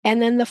know.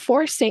 And then the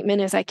 4th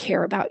statement is, I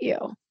care about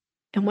you.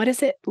 And what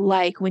is it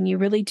like when you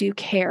really do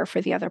care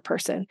for the other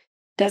person?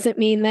 Doesn't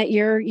mean that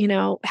you're,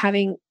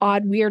 having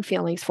odd, weird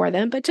feelings for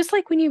them, but just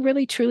like when you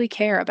really, truly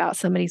care about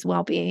somebody's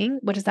well-being,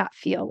 what does that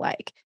feel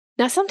like?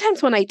 Now,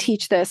 sometimes when I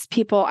teach this,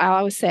 I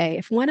always say,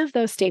 if one of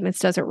those statements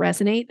doesn't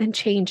resonate, then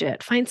change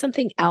it. Find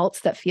something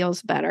else that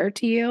feels better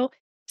to you.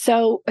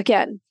 So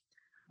again,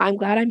 I'm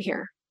glad I'm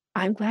here.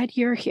 I'm glad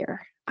you're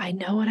here. I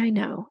know what I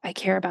know. I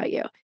care about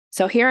you.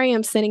 So here I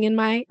am sitting in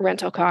my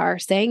rental car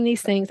saying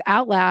these things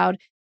out loud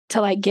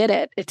till I get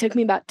it. It took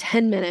me about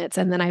 10 minutes.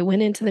 And then I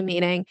went into the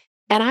meeting,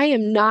 and I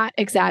am not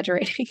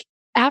exaggerating.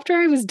 After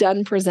I was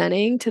done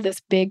presenting to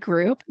this big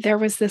group, there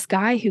was this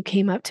guy who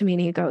came up to me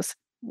and he goes,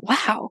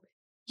 wow,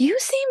 you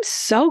seem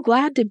so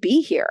glad to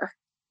be here.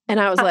 And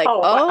I was like,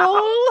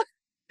 oh,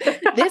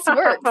 this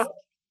works.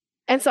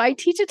 And so I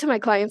teach it to my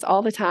clients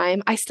all the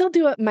time. I still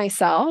do it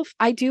myself.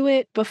 I do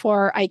it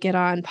before I get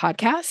on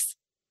podcasts,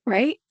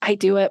 right? I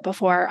do it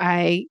before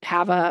I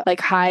have a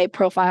high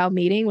profile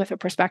meeting with a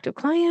prospective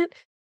client.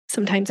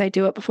 Sometimes I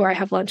do it before I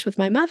have lunch with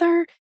my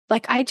mother.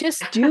 I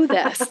just do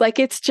this.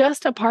 It's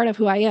just a part of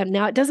who I am.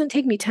 Now, it doesn't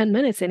take me 10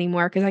 minutes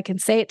anymore because I can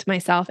say it to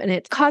myself, and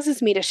it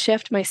causes me to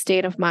shift my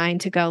state of mind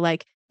to go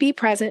be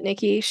present,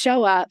 Nikki,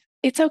 show up.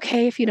 It's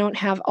okay if you don't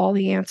have all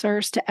the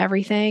answers to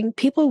everything.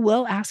 People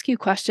will ask you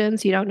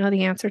questions you don't know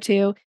the answer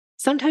to.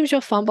 Sometimes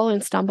you'll fumble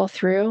and stumble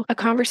through a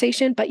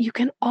conversation, but you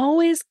can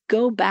always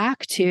go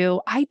back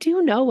to, I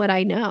do know what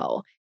I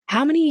know.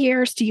 How many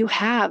years do you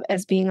have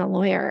as being a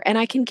lawyer? And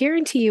I can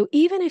guarantee you,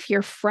 even if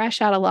you're fresh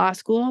out of law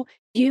school,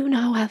 you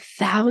know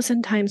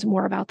 1,000 times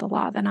more about the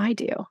law than I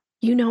do.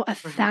 You know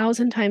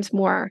 1,000 times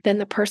more than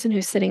the person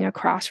who's sitting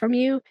across from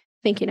you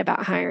thinking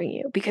about hiring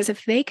you. Because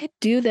if they could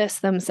do this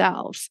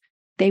themselves,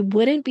 they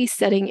wouldn't be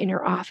sitting in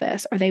your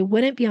office or they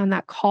wouldn't be on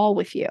that call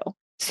with you.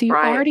 So you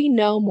already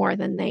know more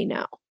than they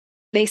know.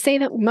 They say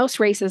that most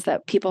races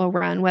that people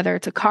run, whether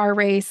it's a car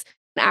race,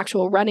 an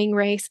actual running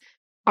race,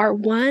 are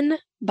won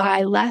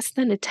by less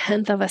than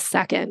 1/10 of a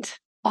second.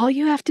 All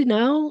you have to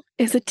know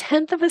is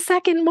 1/10 of a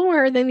second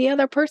more than the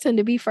other person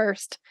to be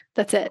first.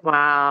 That's it.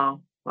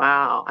 Wow.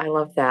 I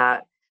love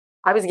that.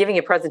 I was giving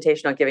a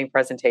presentation on giving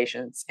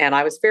presentations, and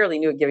I was fairly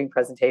new at giving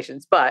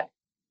presentations, but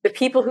the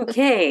people who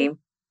came,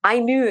 I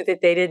knew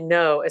that they didn't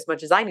know as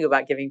much as I knew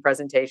about giving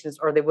presentations,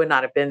 or they would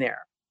not have been there.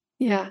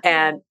 Yeah.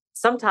 And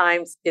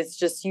sometimes it's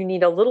just you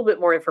need a little bit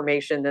more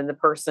information than the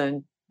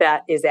person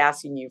that is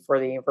asking you for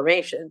the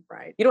information,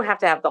 right? You don't have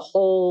to have the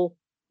whole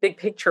big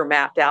picture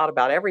mapped out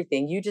about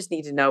everything. You just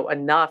need to know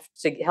enough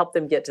to help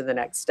them get to the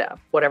next step,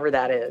 whatever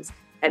that is.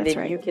 And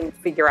then you can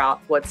figure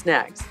out what's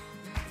next.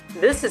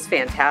 This is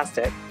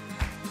fantastic.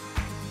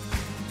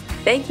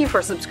 Thank you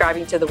for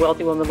subscribing to the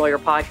Wealthy Woman Lawyer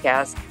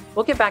podcast.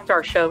 We'll get back to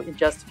our show in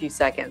just a few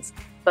seconds.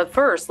 But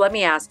first, let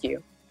me ask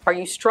you, are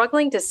you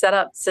struggling to set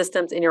up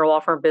systems in your law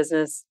firm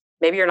business?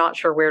 Maybe you're not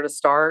sure where to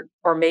start,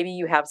 or maybe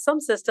you have some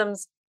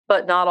systems,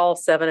 but not all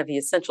 7 of the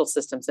essential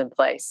systems in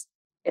place.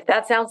 If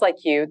that sounds like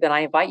you, then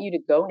I invite you to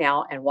go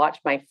now and watch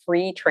my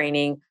free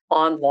training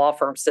on law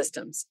firm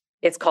systems.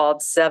 It's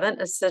called 7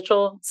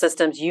 Essential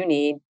Systems You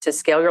Need to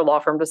Scale Your Law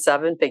Firm to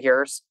 7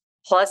 Figures,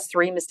 plus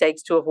 3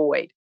 Mistakes to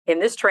Avoid. In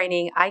this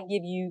training, I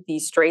give you the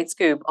straight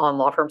scoop on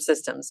law firm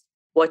systems,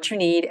 what you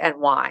need and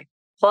why.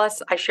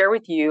 Plus, I share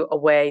with you a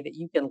way that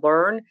you can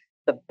learn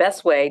the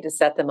best way to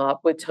set them up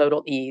with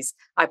total ease.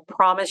 I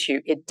promise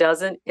you, it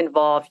doesn't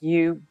involve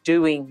you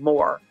doing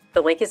more.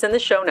 The link is in the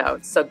show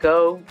notes, so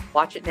go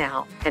watch it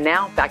now. And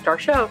now, back to our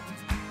show.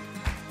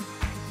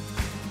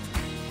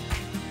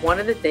 One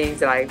of the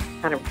things that I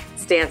kind of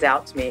stands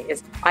out to me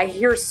is I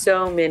hear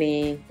so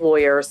many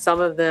lawyers,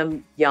 some of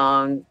them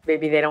young,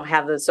 maybe they don't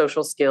have the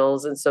social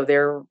skills, and so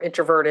they're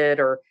introverted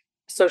or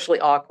socially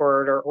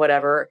awkward or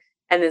whatever.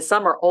 And then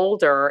some are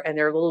older and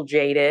they're a little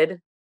jaded,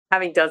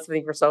 having done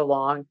something for so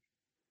long.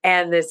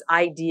 And this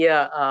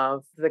idea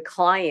of the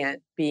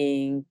client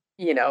being,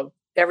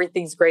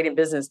 everything's great in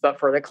business, but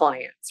for the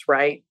clients,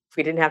 right? If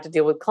we didn't have to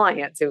deal with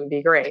clients, it would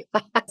be great.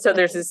 So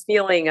there's this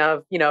feeling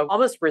of,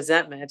 almost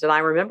resentment. And I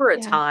remember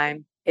a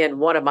time in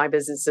one of my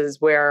businesses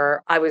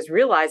where I was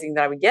realizing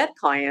that I would get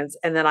clients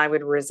and then I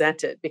would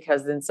resent it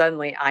because then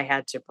suddenly I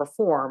had to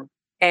perform.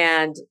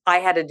 And I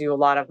had to do a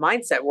lot of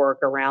mindset work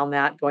around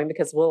that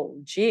because,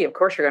 of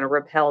course you're going to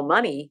repel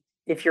money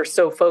if you're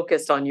so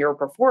focused on your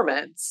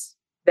performance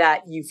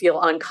that you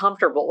feel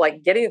uncomfortable.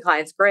 Like getting the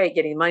clients great,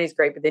 getting the money's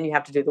great, but then you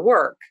have to do the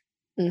work.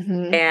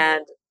 Mm-hmm.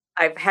 And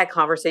I've had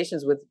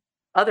conversations with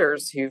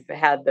others who've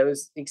had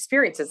those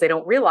experiences. They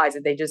don't realize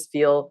it. They just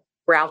feel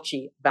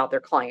grouchy about their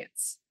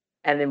clients.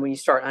 And then when you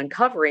start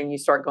uncovering, you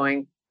start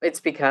going, it's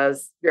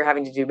because you're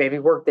having to do maybe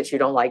work that you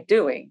don't like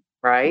doing,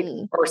 right?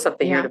 Or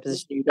something you're in a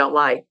position you don't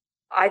like.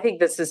 I think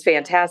this is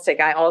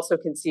fantastic. I also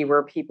can see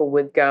where people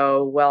would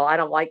go, well, I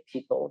don't like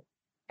people.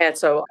 And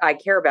so I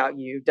care about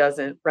you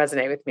doesn't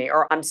resonate with me.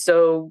 Or I'm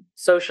so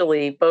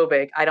socially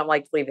phobic. I don't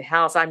like to leave the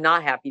house. I'm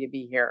not happy to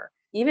be here.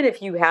 Even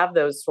if you have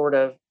those sort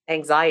of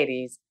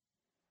anxieties,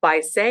 by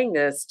saying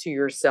this to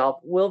yourself,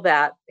 will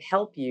that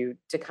help you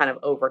to kind of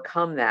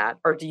overcome that?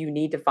 Or do you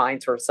need to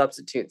find sort of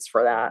substitutes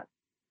for that?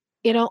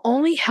 It'll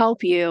only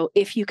help you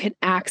if you can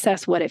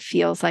access what it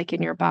feels like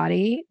in your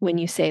body when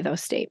you say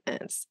those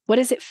statements. What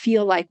does it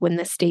feel like when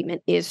this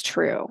statement is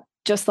true?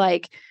 Just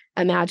like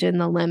imagine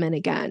the lemon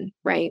again,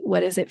 right? What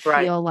does it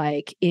feel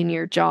like in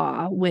your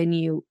jaw when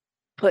you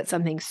put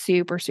something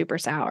super, super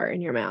sour in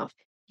your mouth?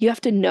 You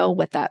have to know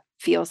what that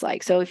feels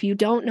like. So if you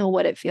don't know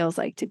what it feels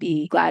like to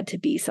be glad to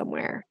be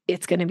somewhere,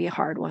 it's going to be a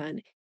hard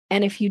one.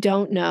 And if you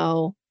don't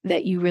know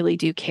that you really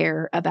do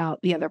care about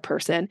the other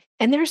person,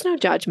 and there's no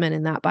judgment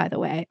in that, by the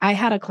way. I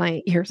had a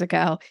client years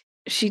ago.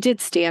 She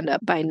did stand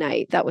up by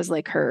night. That was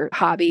like her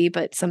hobby,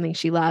 but something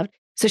she loved.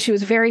 So she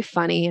was very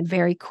funny and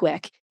very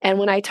quick. And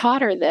when I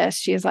taught her this,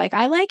 she was like,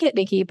 I like it,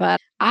 Nikki, but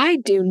I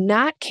do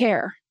not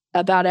care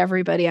about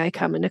everybody I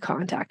come into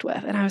contact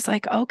with. And I was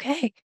like,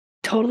 okay,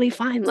 totally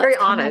fine. Let's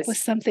come up with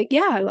something.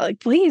 Yeah, like,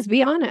 please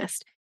be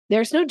honest.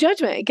 There's no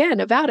judgment, again,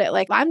 about it.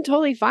 Like, I'm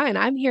totally fine.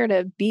 I'm here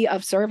to be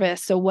of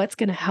service. So what's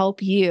going to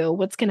help you?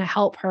 What's going to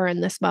help her in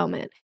this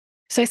moment?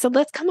 So I said,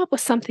 let's come up with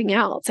something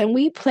else. And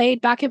we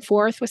played back and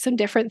forth with some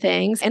different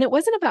things. And it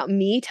wasn't about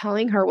me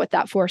telling her what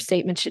that 4th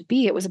statement should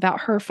be. It was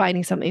about her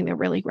finding something that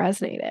really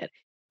resonated.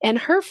 And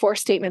her 4th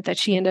statement that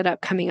she ended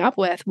up coming up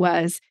with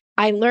was,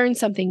 I learned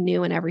something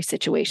new in every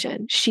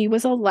situation. She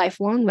was a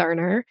lifelong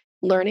learner.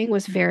 Learning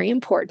was very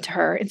important to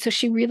her. And so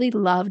she really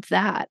loved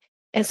that.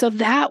 And so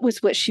that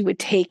was what she would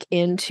take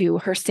into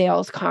her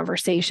sales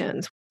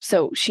conversations.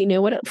 So she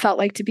knew what it felt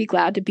like to be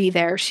glad to be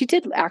there. She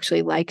did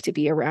actually like to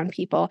be around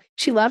people.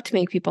 She loved to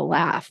make people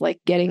laugh. Like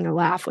getting a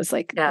laugh was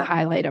like the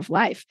highlight of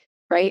life,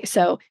 right?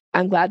 So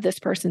I'm glad this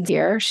person's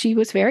here. She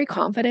was very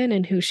confident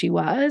in who she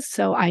was.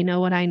 So I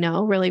know what I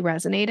know really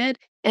resonated.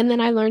 And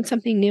then I learned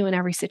something new in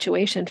every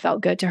situation,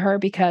 felt good to her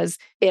because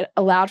it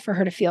allowed for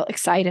her to feel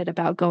excited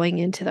about going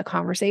into the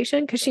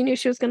conversation because she knew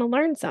she was going to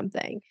learn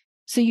something.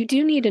 So you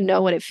do need to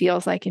know what it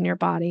feels like in your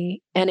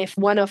body. And if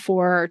 1 of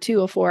 4 or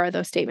 2 of 4 of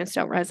those statements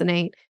don't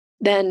resonate,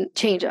 then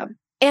change them.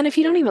 And if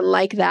you don't even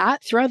like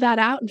that, throw that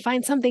out and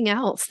find something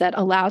else that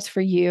allows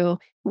for you.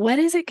 What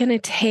is it going to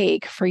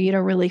take for you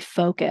to really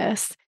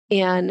focus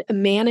and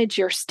manage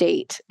your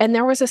state? And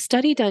there was a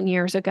study done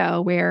years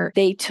ago where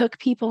they took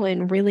people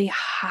in really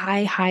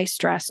high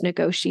stress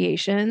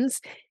negotiations.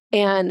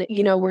 And,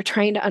 we're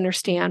trying to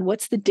understand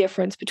what's the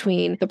difference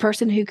between the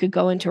person who could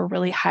go into a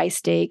really high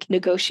stake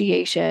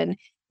negotiation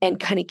and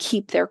kind of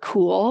keep their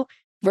cool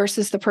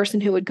versus the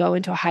person who would go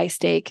into a high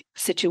stake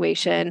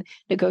situation,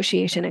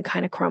 negotiation, and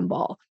kind of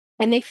crumble.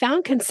 And they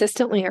found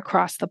consistently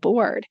across the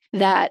board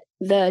that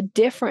the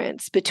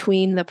difference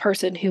between the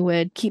person who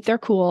would keep their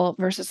cool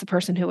versus the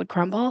person who would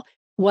crumble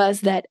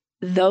was that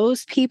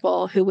those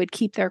people who would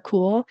keep their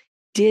cool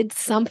did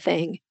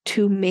something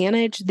to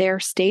manage their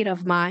state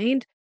of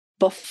mind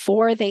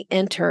before they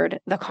entered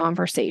the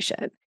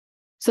conversation.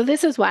 So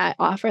this is why I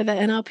offer the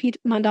NLP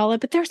mandala,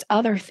 but there's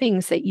other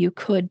things that you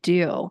could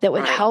do that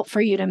would help for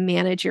you to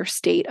manage your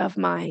state of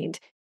mind.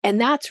 And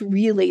that's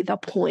really the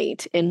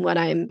point in what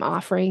I'm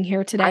offering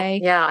here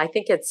today. I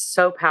think it's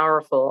so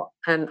powerful.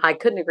 And I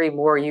couldn't agree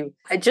more.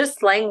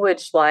 Just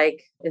language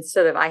like,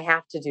 instead of I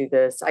have to do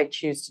this, I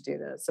choose to do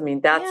this. I mean,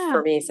 that's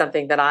for me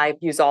something that I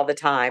use all the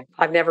time.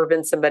 I've never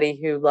been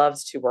somebody who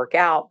loves to work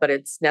out, but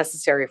it's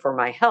necessary for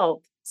my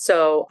health.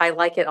 So I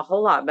like it a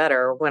whole lot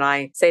better when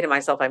I say to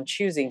myself, I'm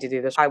choosing to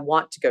do this. I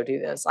want to go do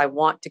this. I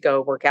want to go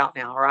work out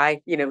now, or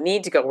I,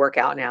 need to go work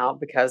out now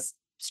because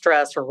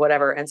stress or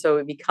whatever. And so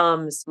it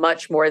becomes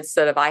much more,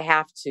 instead of I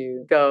have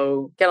to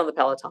go get on the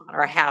Peloton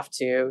or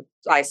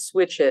I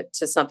switch it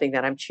to something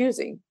that I'm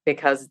choosing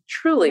because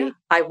truly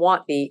I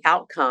want the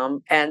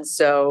outcome. And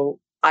so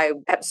I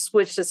have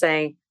switched to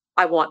saying,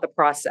 I want the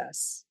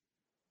process.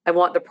 I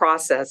want the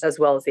process as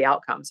well as the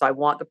outcome. So I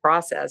want the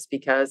process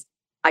because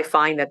I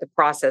find that the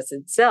process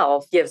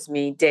itself gives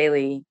me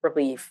daily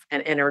relief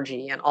and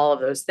energy and all of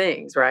those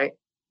things, right?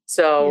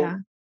 So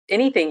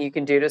anything you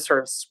can do to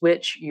sort of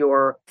switch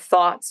your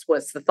thoughts,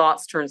 what's the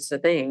thoughts turns to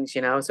things,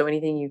 so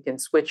anything you can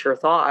switch your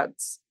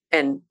thoughts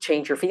and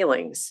change your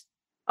feelings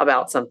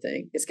about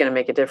something is going to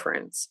make a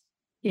difference.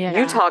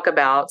 You talk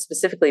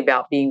specifically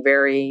about being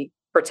very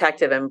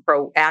protective and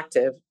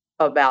proactive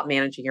about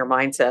managing your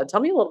mindset.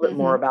 Tell me a little bit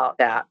more about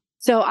that.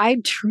 So I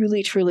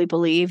truly, truly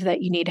believe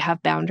that you need to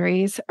have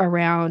boundaries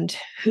around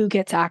who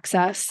gets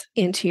access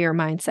into your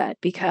mindset,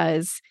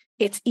 because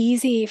it's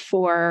easy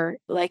for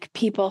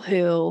people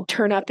who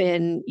turn up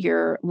in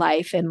your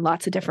life in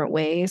lots of different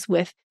ways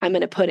with, I'm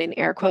going to put in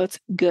air quotes,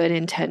 good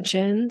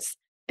intentions,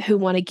 who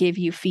want to give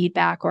you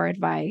feedback or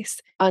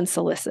advice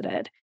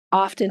unsolicited.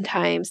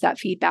 Oftentimes that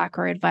feedback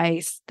or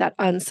advice, that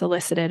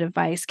unsolicited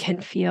advice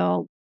can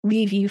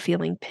leave you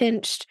feeling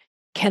pinched,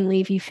 can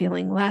leave you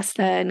feeling less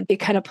than.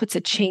 It kind of puts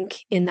a chink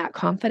in that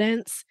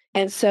confidence.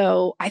 And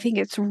so I think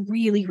it's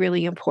really,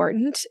 really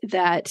important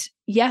that,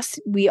 yes,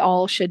 we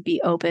all should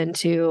be open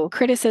to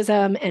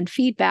criticism and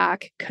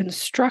feedback,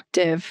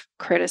 constructive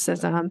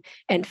criticism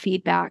and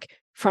feedback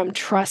from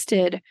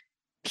trusted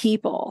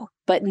people.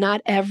 But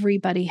not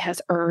everybody has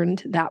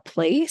earned that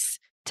place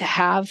to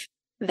have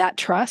that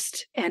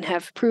trust and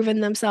have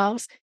proven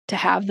themselves to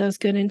have those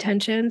good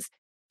intentions.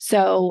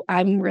 So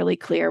I'm really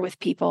clear with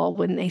people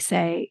when they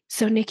say,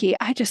 so Nikki,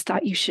 I just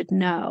thought you should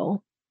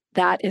know.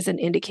 That is an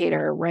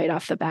indicator right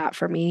off the bat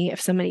for me. If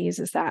somebody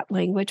uses that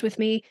language with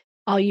me,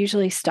 I'll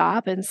usually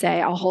stop and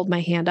say, I'll hold my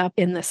hand up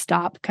in the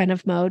stop kind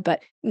of mode,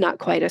 but not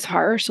quite as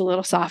harsh, a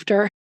little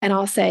softer. And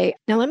I'll say,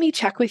 now let me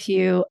check with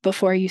you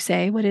before you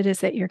say what it is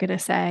that you're going to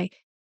say.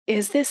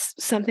 Is this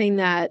something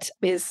that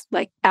is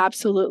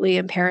absolutely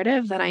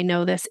imperative that I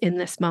know this in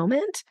this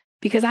moment?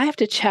 Because I have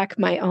to check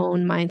my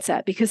own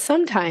mindset, because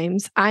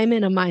sometimes I'm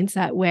in a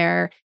mindset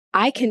where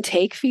I can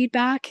take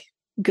feedback,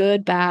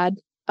 good, bad,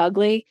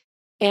 ugly,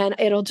 and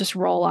it'll just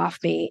roll off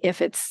me if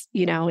it's,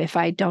 if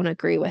I don't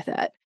agree with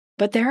it.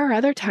 But there are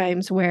other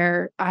times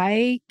where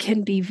I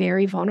can be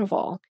very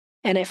vulnerable.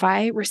 And if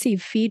I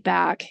receive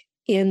feedback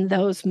in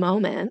those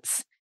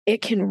moments,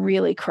 it can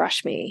really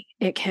crush me.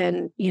 It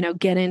can,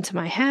 get into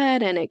my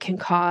head, and it can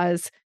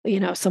cause,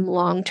 some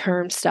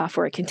long-term stuff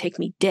where it can take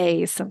me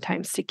days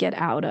sometimes to get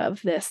out of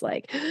this,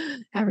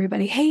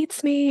 everybody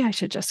hates me. I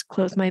should just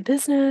close my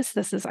business.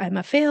 I'm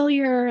a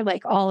failure,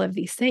 all of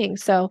these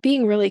things. So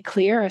being really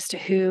clear as to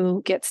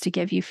who gets to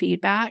give you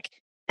feedback.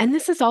 And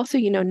this is also,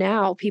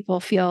 now people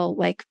feel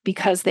like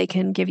because they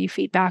can give you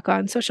feedback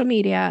on social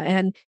media,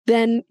 and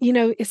then,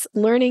 it's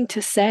learning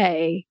to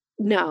say,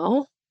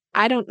 no,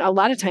 I don't, a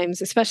lot of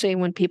times, especially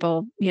when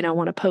people,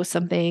 want to post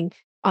something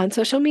on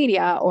social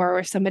media, or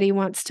if somebody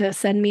wants to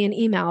send me an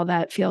email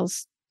that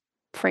feels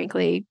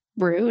frankly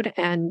rude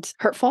and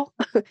hurtful,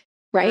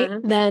 right?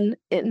 Then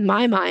in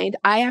my mind,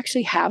 I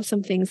actually have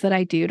some things that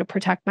I do to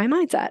protect my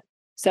mindset.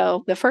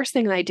 So the first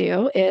thing I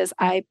do is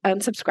I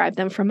unsubscribe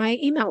them from my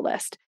email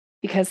list,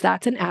 because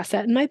that's an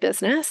asset in my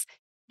business.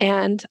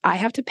 And I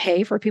have to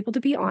pay for people to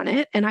be on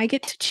it. And I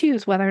get to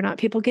choose whether or not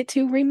people get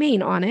to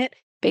remain on it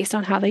based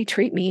on how they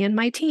treat me and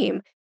my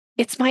team.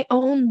 It's my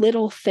own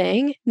little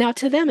thing. Now,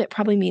 to them, it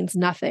probably means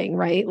nothing,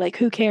 right?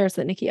 Who cares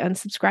that Nikki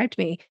unsubscribed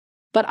me?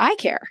 But I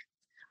care.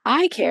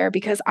 I care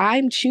because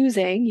I'm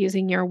choosing,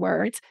 using your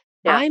words,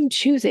 I'm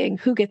choosing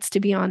who gets to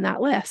be on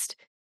that list.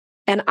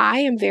 And I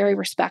am very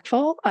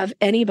respectful of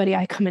anybody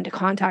I come into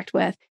contact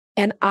with,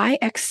 and I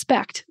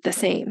expect the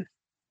same.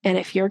 And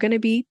if you're going to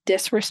be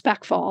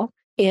disrespectful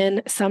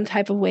in some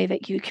type of way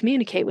that you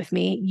communicate with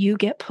me, you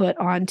get put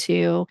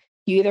onto,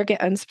 you either get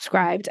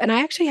unsubscribed. And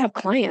I actually have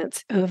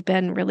clients who have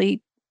been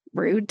really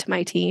rude to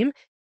my team,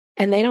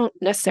 and they don't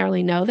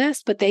necessarily know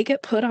this, but they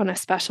get put on a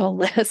special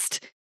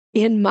list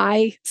in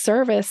my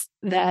service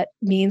that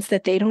means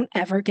that they don't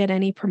ever get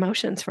any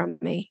promotions from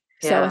me.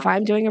 So if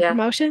I'm doing a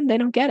promotion, they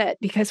don't get it,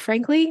 because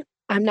frankly,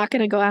 I'm not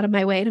going to go out of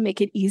my way to make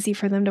it easy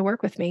for them to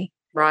work with me.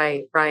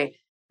 Right, right.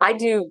 I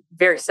do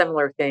very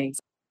similar things.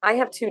 I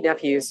have two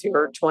nephews who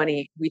are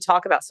 20. We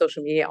talk about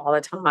social media all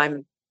the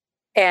time.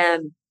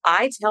 And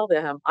I tell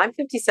them, I'm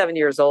 57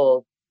 years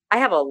old. I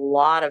have a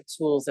lot of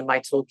tools in my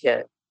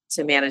toolkit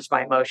to manage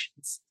my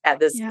emotions at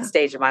this Yeah.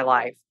 stage of my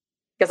life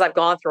because I've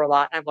gone through a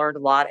lot and I've learned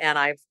a lot and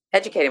I've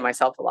educated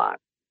myself a lot.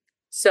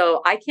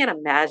 So I can't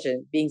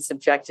imagine being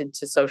subjected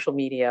to social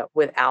media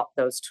without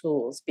those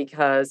tools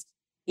because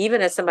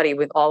even as somebody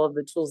with all of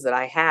the tools that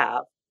I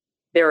have,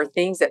 there are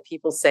things that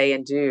people say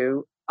and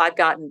do. I've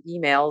gotten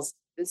emails.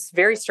 It's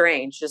very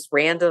strange, just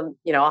random.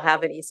 I'll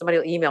have somebody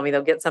will email me.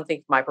 They'll get something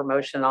for my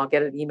promotion. And I'll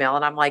get an email,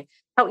 and I'm like,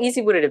 how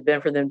easy would it have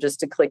been for them just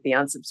to click the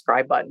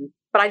unsubscribe button?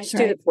 But I just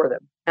do it for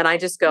them, and I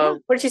just go,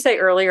 "What did you say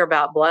earlier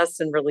about bless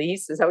and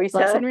release? Is that what you said?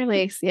 Bless and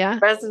release, yeah.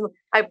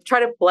 I try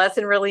to bless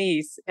and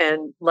release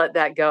and let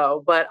that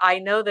go. But I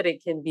know that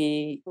it can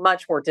be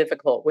much more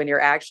difficult when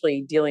you're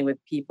actually dealing with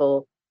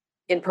people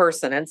in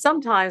person, and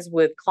sometimes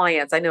with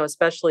clients. I know,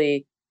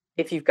 especially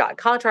if you've got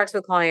contracts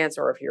with clients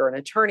or if you're an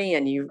attorney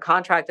and you've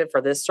contracted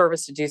for this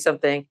service to do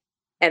something,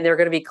 and there are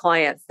going to be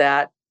clients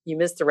that you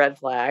miss the red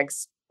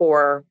flags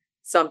or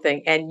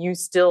something, and you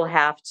still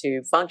have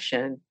to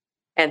function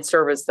and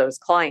service those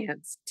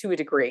clients to a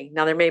degree.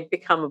 Now, there may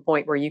become a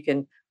point where you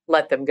can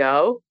let them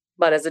go,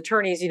 but as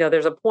attorneys,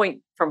 there's a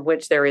point from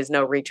which there is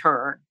no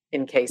return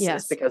in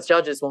cases because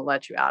judges won't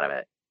let you out of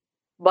it.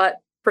 But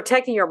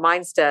protecting your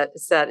mindset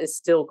set is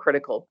still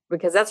critical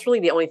because that's really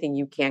the only thing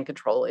you can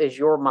control is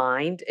your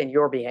mind and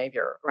your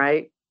behavior,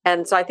 right?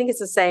 And so I think it's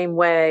the same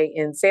way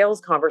in sales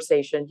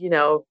conversation.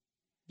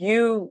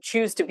 You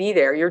choose to be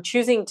there. You're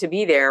choosing to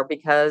be there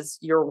because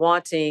you're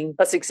wanting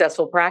a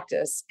successful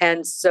practice.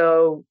 And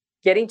so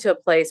getting to a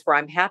place where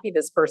I'm happy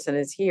this person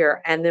is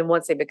here. And then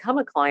once they become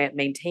a client,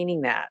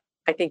 maintaining that,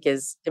 I think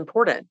is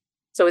important.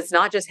 So it's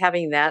not just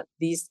having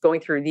going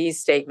through these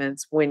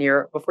statements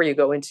before you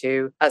go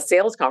into a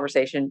sales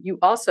conversation. You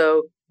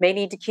also may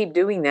need to keep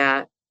doing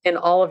that in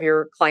all of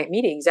your client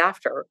meetings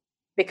after,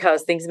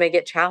 because things may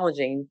get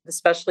challenging,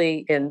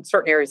 especially in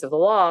certain areas of the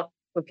law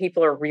when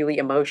people are really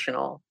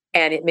emotional.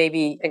 And it may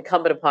be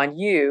incumbent upon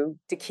you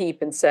to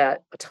keep and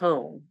set a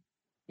tone,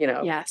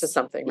 to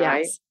something,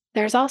 right?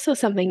 There's also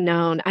something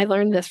known. I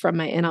learned this from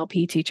my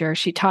NLP teacher.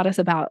 She taught us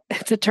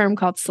it's a term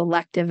called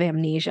selective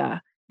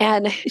amnesia.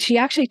 And she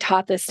actually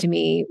taught this to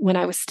me when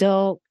I was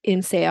still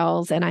in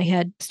sales and I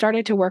had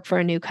started to work for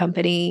a new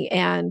company.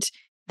 And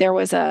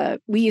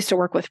we used to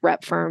work with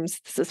rep firms.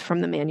 This is from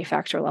the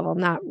manufacturer level,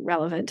 not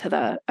relevant to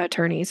the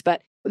attorneys,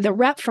 but the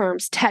rep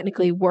firms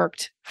technically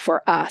worked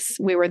for us.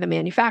 We were the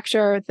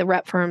manufacturer. The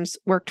rep firms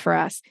worked for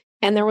us.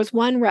 And there was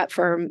one rep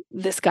firm,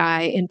 this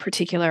guy in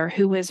particular,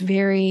 who was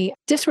very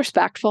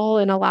disrespectful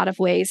in a lot of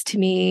ways to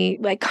me,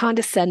 like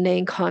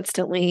condescending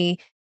constantly,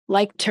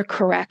 liked to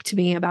correct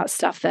me about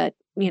stuff that,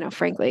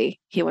 frankly,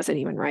 he wasn't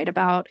even right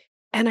about.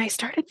 And I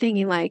started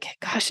thinking like,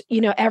 gosh,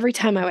 every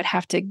time I would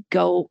have to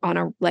go on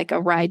a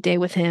ride day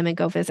with him and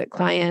go visit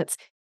clients,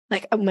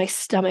 like my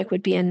stomach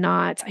would be in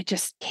knots. I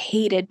just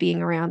hated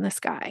being around this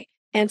guy.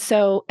 And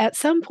so at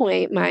some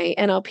point, my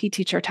NLP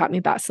teacher taught me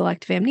about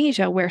selective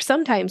amnesia, where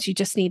sometimes you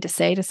just need to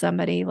say to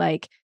somebody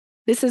like,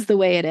 this is the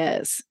way it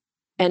is.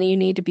 And you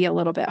need to be a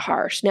little bit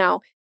harsh.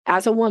 Now,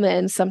 as a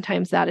woman,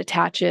 sometimes that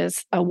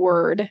attaches a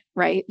word,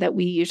 right, that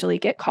we usually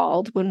get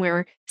called when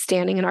we're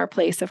standing in our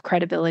place of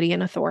credibility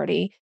and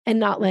authority and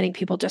not letting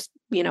people just,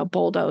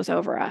 bulldoze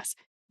over us.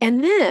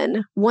 And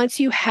then once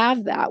you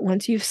have that,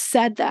 once you've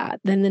said that,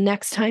 then the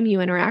next time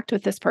you interact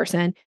with this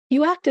person,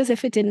 you act as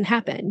if it didn't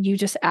happen. You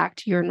just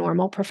act your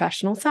normal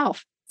professional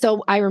self.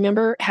 So I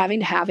remember having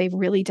to have a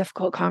really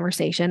difficult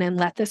conversation and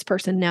let this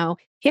person know.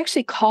 He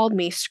actually called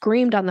me,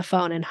 screamed on the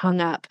phone, and hung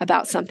up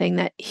about something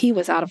that he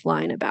was out of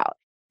line about.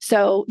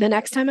 So the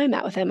next time I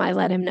met with him, I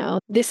let him know,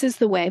 this is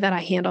the way that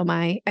I handle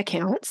my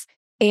accounts.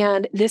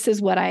 And this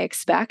is what I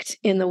expect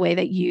in the way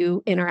that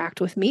you interact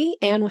with me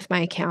and with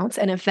my accounts.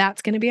 And if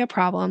that's going to be a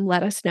problem,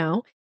 let us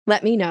know.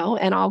 Let me know.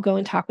 And I'll go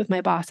and talk with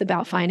my boss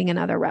about finding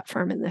another rep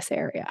firm in this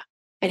area.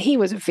 And he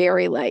was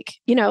very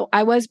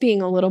I was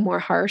being a little more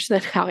harsh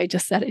than how I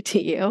just said it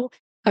to you.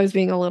 I was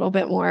being a little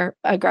bit more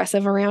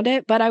aggressive around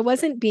it, but I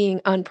wasn't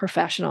being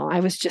unprofessional. I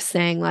was just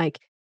saying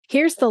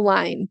here's the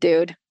line,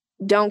 dude.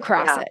 Don't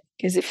cross it.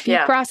 Because if you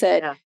cross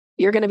it,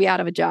 you're going to be out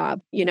of a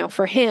job.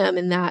 For him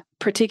in that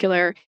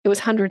particular, it was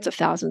hundreds of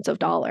thousands of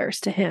dollars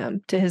to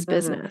him, to his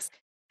business.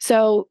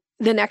 So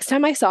the next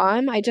time I saw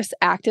him, I just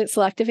acted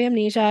selective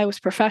amnesia. I was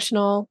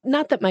professional.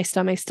 Not that my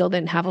stomach still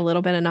didn't have a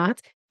little bit of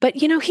knots, but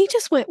he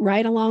just went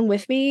right along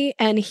with me,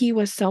 and he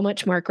was so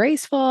much more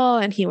graceful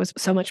and he was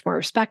so much more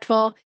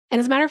respectful. And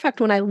as a matter of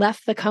fact, when I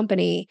left the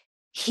company,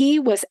 he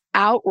was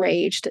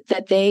outraged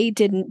that they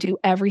didn't do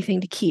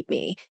everything to keep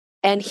me.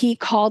 And he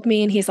called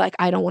me and he's like,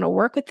 I don't want to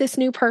work with this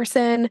new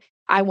person.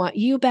 I want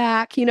you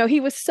back. He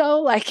was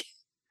so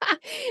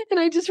and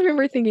I just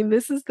remember thinking,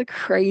 this is the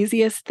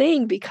craziest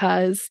thing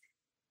because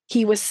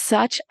he was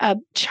such a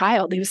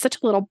child. He was such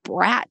a little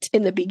brat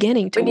in the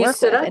beginning to work with. When you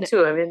stood up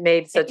to him, it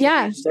made such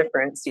a huge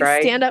difference,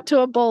 right? Stand up to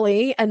a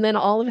bully and then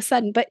all of a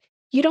sudden, but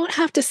you don't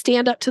have to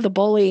stand up to the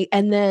bully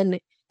and then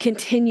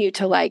continue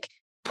to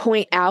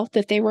point out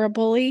that they were a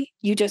bully.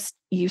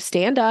 You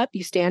stand up,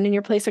 you stand in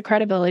your place of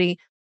credibility.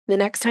 The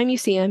next time you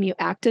see him, you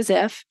act as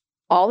if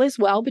all is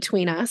well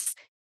between us.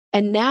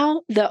 And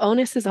now the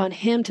onus is on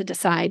him to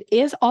decide,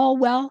 is all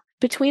well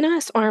between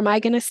us, or am I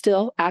going to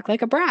still act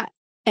like a brat?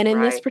 And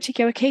in this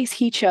particular case,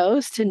 he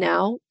chose to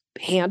now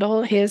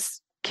handle his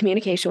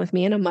communication with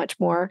me in a much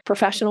more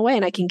professional way.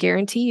 And I can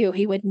guarantee you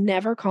he would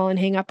never call and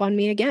hang up on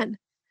me again.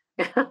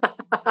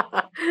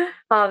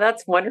 Oh,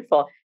 that's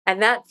wonderful.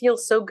 And that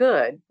feels so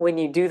good when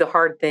you do the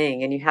hard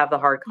thing and you have the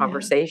hard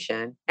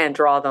conversation and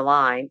draw the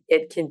line.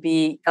 It can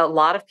be, a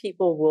lot of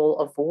people will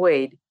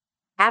avoid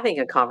having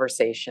a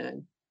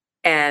conversation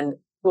and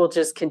will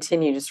just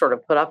continue to sort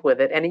of put up with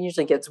it. And it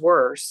usually gets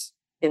worse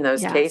in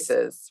those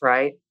cases,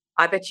 right?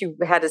 I bet you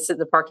had to sit in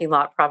the parking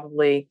lot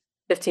probably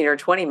 15 or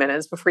 20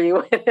 minutes before you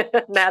went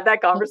and had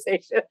that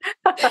conversation.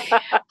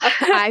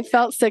 I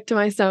felt sick to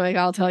my stomach,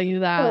 I'll tell you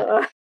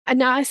that. And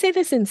now I say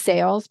this in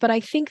sales, but I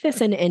think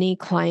this in any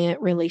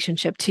client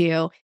relationship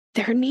too.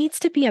 There needs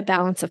to be a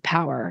balance of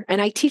power.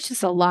 And I teach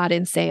this a lot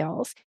in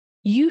sales.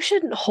 You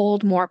shouldn't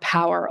hold more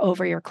power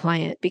over your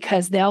client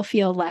because they'll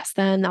feel less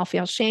than, they'll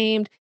feel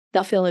shamed,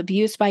 they'll feel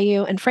abused by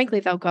you. And frankly,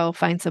 they'll go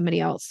find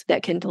somebody else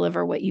that can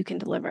deliver what you can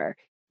deliver.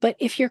 But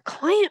if your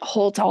client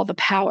holds all the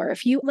power,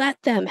 if you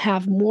let them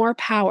have more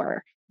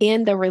power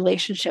in the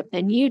relationship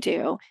than you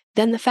do,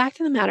 then the fact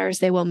of the matter is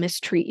they will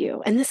mistreat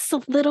you. And this is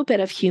a little bit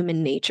of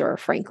human nature,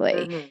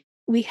 frankly.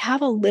 We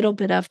have a little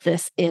bit of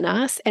this in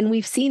us, and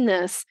we've seen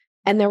this.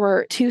 And there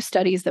were 2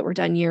 studies that were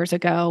done years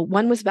ago.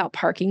 One was about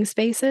parking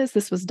spaces.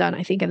 This was done,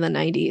 I think, in the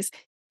 90s.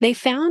 They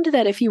found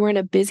that if you were in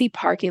a busy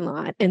parking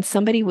lot and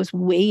somebody was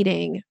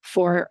waiting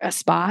for a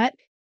spot,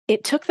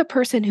 it took the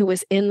person who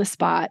was in the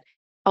spot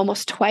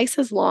almost twice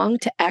as long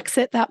to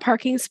exit that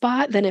parking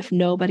spot than if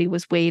nobody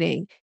was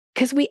waiting.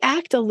 Because we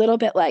act a little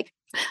bit like,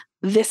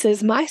 this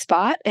is my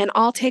spot and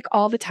I'll take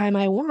all the time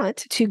I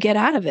want to get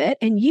out of it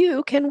and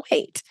you can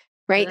wait,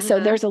 right? So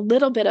there's a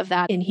little bit of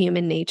that in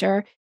human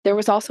nature. There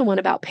was also one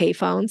about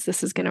payphones.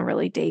 This is going to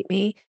really date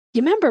me.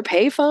 You remember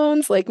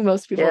payphones? Like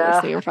most people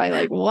listening are probably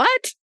like,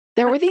 what?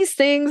 There were these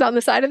things on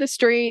the side of the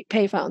street,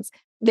 payphones.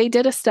 They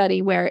did a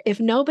study where if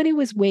nobody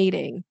was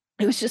waiting,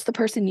 it was just the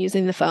person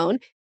using the phone,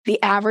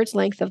 the average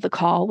length of the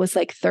call was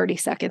like 30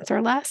 seconds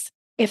or less.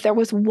 If there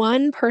was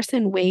one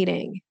person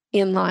waiting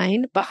in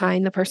line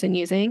behind the person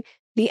using,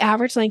 the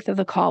average length of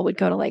the call would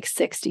go to like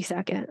 60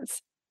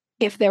 seconds.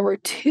 If there were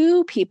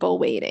 2 people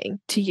waiting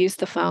to use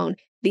the phone,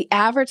 the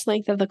average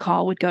length of the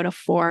call would go to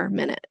 4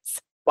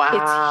 minutes.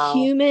 It's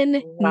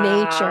human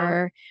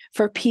nature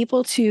for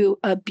people to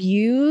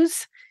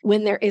abuse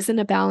when there isn't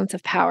a balance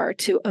of power,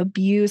 to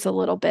abuse a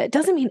little bit.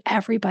 Doesn't mean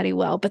everybody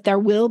will, but there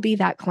will be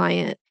that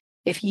client.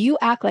 If you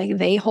act like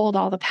they hold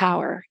all the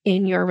power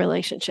in your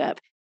relationship,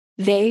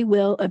 they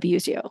will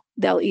abuse you.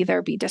 They'll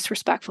either be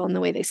disrespectful in the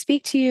way they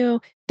speak to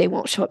you, they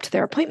won't show up to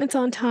their appointments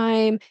on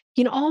time,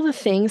 all the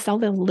things, all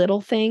the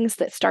little things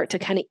that start to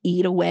kind of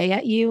eat away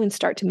at you and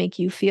start to make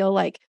you feel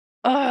like,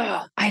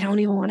 oh, I don't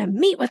even want to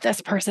meet with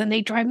this person.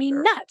 They drive me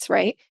nuts,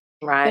 right?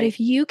 But if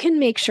you can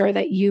make sure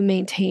that you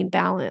maintain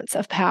balance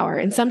of power,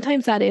 and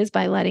sometimes that is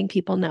by letting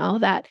people know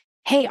that,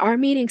 hey, our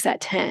meeting's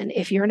at 10.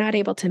 If you're not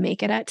able to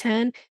make it at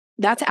 10,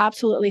 that's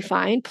absolutely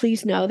fine.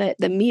 Please know that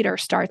the meter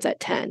starts at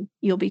 10.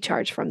 You'll be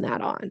charged from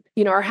that on,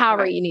 or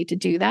however you need to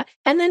do that.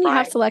 And then you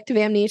have selective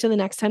amnesia the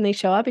next time they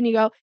show up and you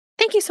go,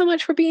 thank you so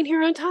much for being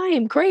here on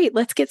time. Great.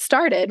 Let's get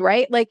started,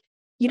 right? Like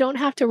you don't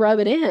have to rub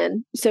it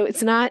in. So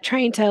it's not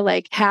trying to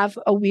like have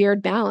a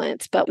weird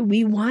balance, but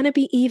we want to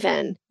be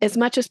even as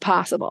much as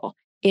possible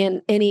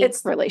in any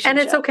relationship. And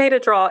it's okay to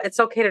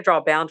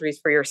draw boundaries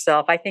for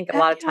yourself. I think a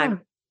lot of times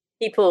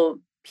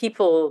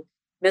people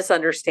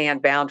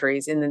misunderstand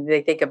boundaries and then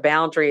they think a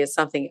boundary is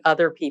something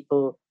other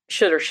people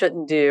should or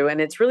shouldn't do. And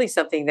it's really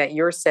something that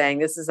you're saying,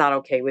 this is not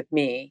okay with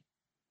me.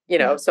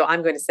 So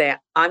I'm going to say,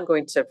 I'm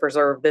going to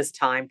preserve this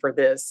time for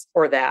this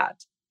or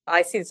that.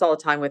 I see this all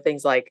the time with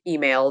things like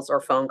emails or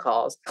phone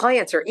calls.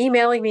 Clients are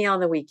emailing me on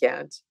the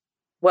weekend.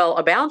 Well,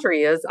 a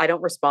boundary is I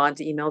don't respond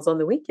to emails on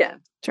the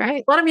weekend. That's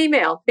right. Let them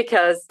email,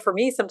 because for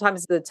me,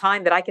 sometimes the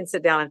time that I can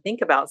sit down and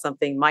think about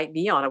something might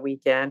be on a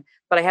weekend,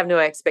 but I have no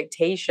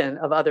expectation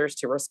of others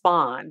to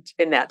respond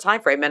in that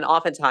time frame. And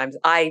oftentimes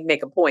I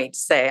make a point to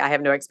say, I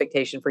have no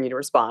expectation for you to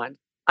respond.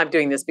 I'm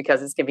doing this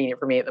because it's convenient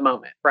for me at the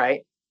moment,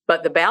 right?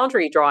 But the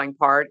boundary drawing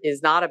part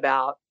is not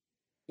about,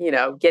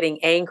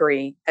 getting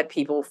angry at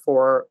people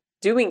for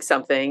doing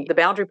something. The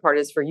boundary part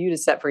is for you to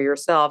set for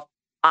yourself,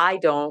 I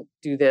don't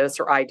do this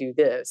or I do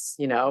this,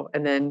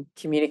 and then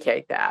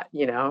communicate that,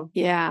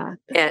 Yeah.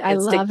 And I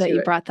love that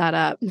you brought that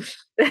up.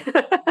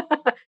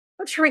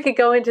 I'm sure we could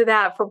go into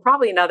that for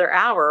probably another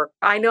hour.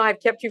 I know I've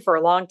kept you for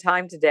a long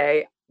time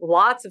today.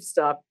 Lots of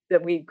stuff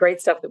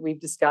great stuff that we've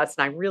discussed,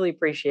 and I really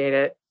appreciate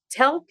it.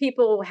 Tell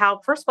people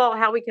first of all,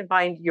 how we can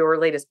find your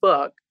latest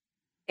book,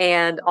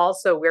 and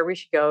also where we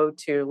should go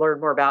to learn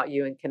more about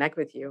you and connect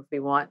with you if we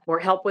want more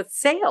help with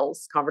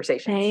sales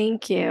conversations.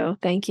 Thank you.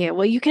 Thank you.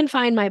 Well, you can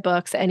find my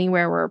books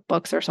anywhere where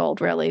books are sold,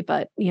 really,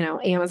 but,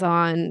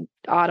 Amazon,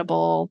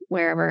 Audible,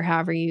 wherever,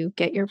 however you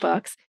get your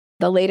books.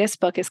 The latest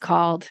book is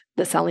called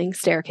The Selling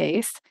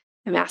Staircase,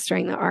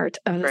 Mastering the Art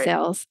of the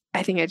Sales.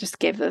 I think I just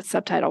gave the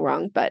subtitle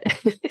wrong, but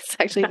it's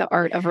actually the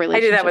art of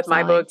relationship I do that with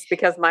selling. my books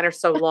because mine are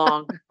so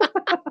long.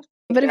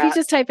 But if you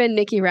just type in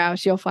Nikki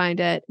Rausch, you'll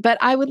find it. But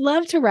I would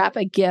love to wrap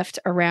a gift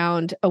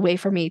around a way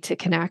for me to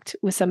connect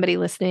with somebody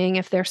listening.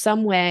 If there's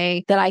some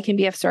way that I can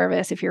be of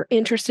service, if you're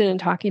interested in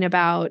talking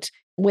about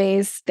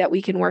ways that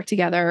we can work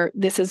together,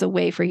 this is a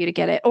way for you to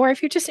get it. Or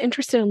if you're just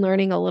interested in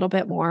learning a little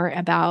bit more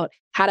about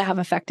how to have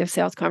effective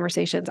sales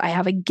conversations, I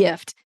have a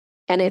gift,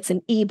 and it's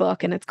an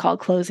ebook, and it's called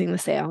Closing the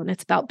Sale, and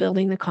it's about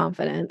building the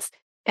confidence.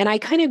 And I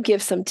kind of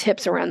give some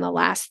tips around the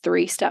last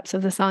 3 steps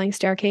of the selling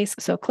staircase.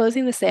 So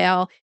Closing the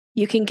Sale,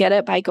 you can get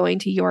it by going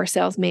to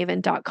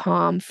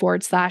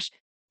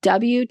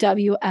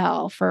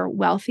yoursalesmaven.com/WWL for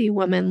Wealthy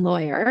Woman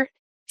Lawyer.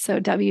 So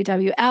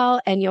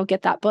WWL, and you'll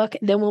get that book.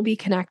 Then we'll be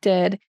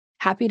connected.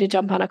 Happy to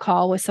jump on a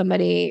call with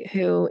somebody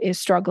who is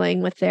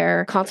struggling with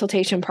their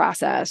consultation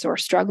process or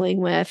struggling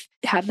with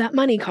have that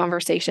money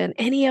conversation,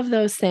 any of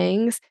those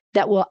things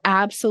that will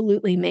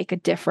absolutely make a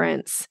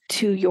difference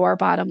to your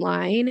bottom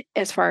line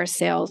as far as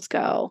sales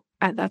go.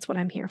 That's what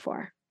I'm here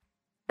for.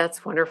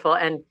 That's wonderful.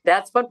 And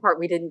that's one part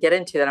we didn't get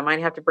into that I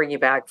might have to bring you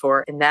back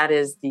for. And that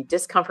is the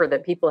discomfort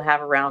that people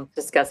have around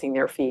discussing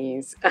their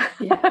fees.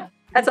 Yeah.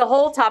 That's a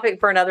whole topic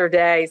for another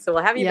day. So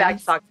we'll have you back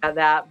to talk about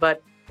that.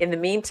 But in the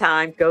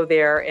meantime, go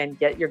there and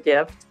get your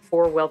gift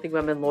for Wealthy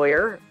Women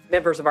Lawyer,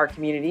 members of our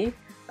community,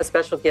 a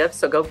special gift.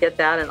 So go get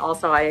that. And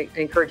also I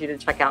encourage you to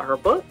check out her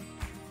book.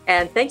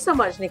 And thanks so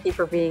much, Nikki,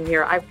 for being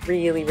here. I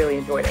really, really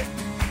enjoyed it.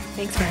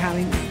 Thanks for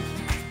having me.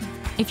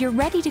 If you're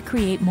ready to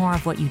create more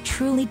of what you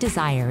truly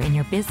desire in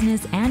your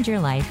business and your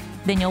life,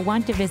 then you'll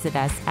want to visit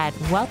us at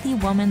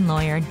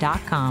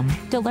wealthywomanlawyer.com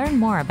to learn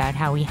more about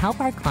how we help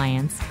our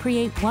clients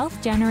create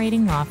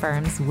wealth-generating law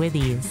firms with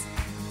ease.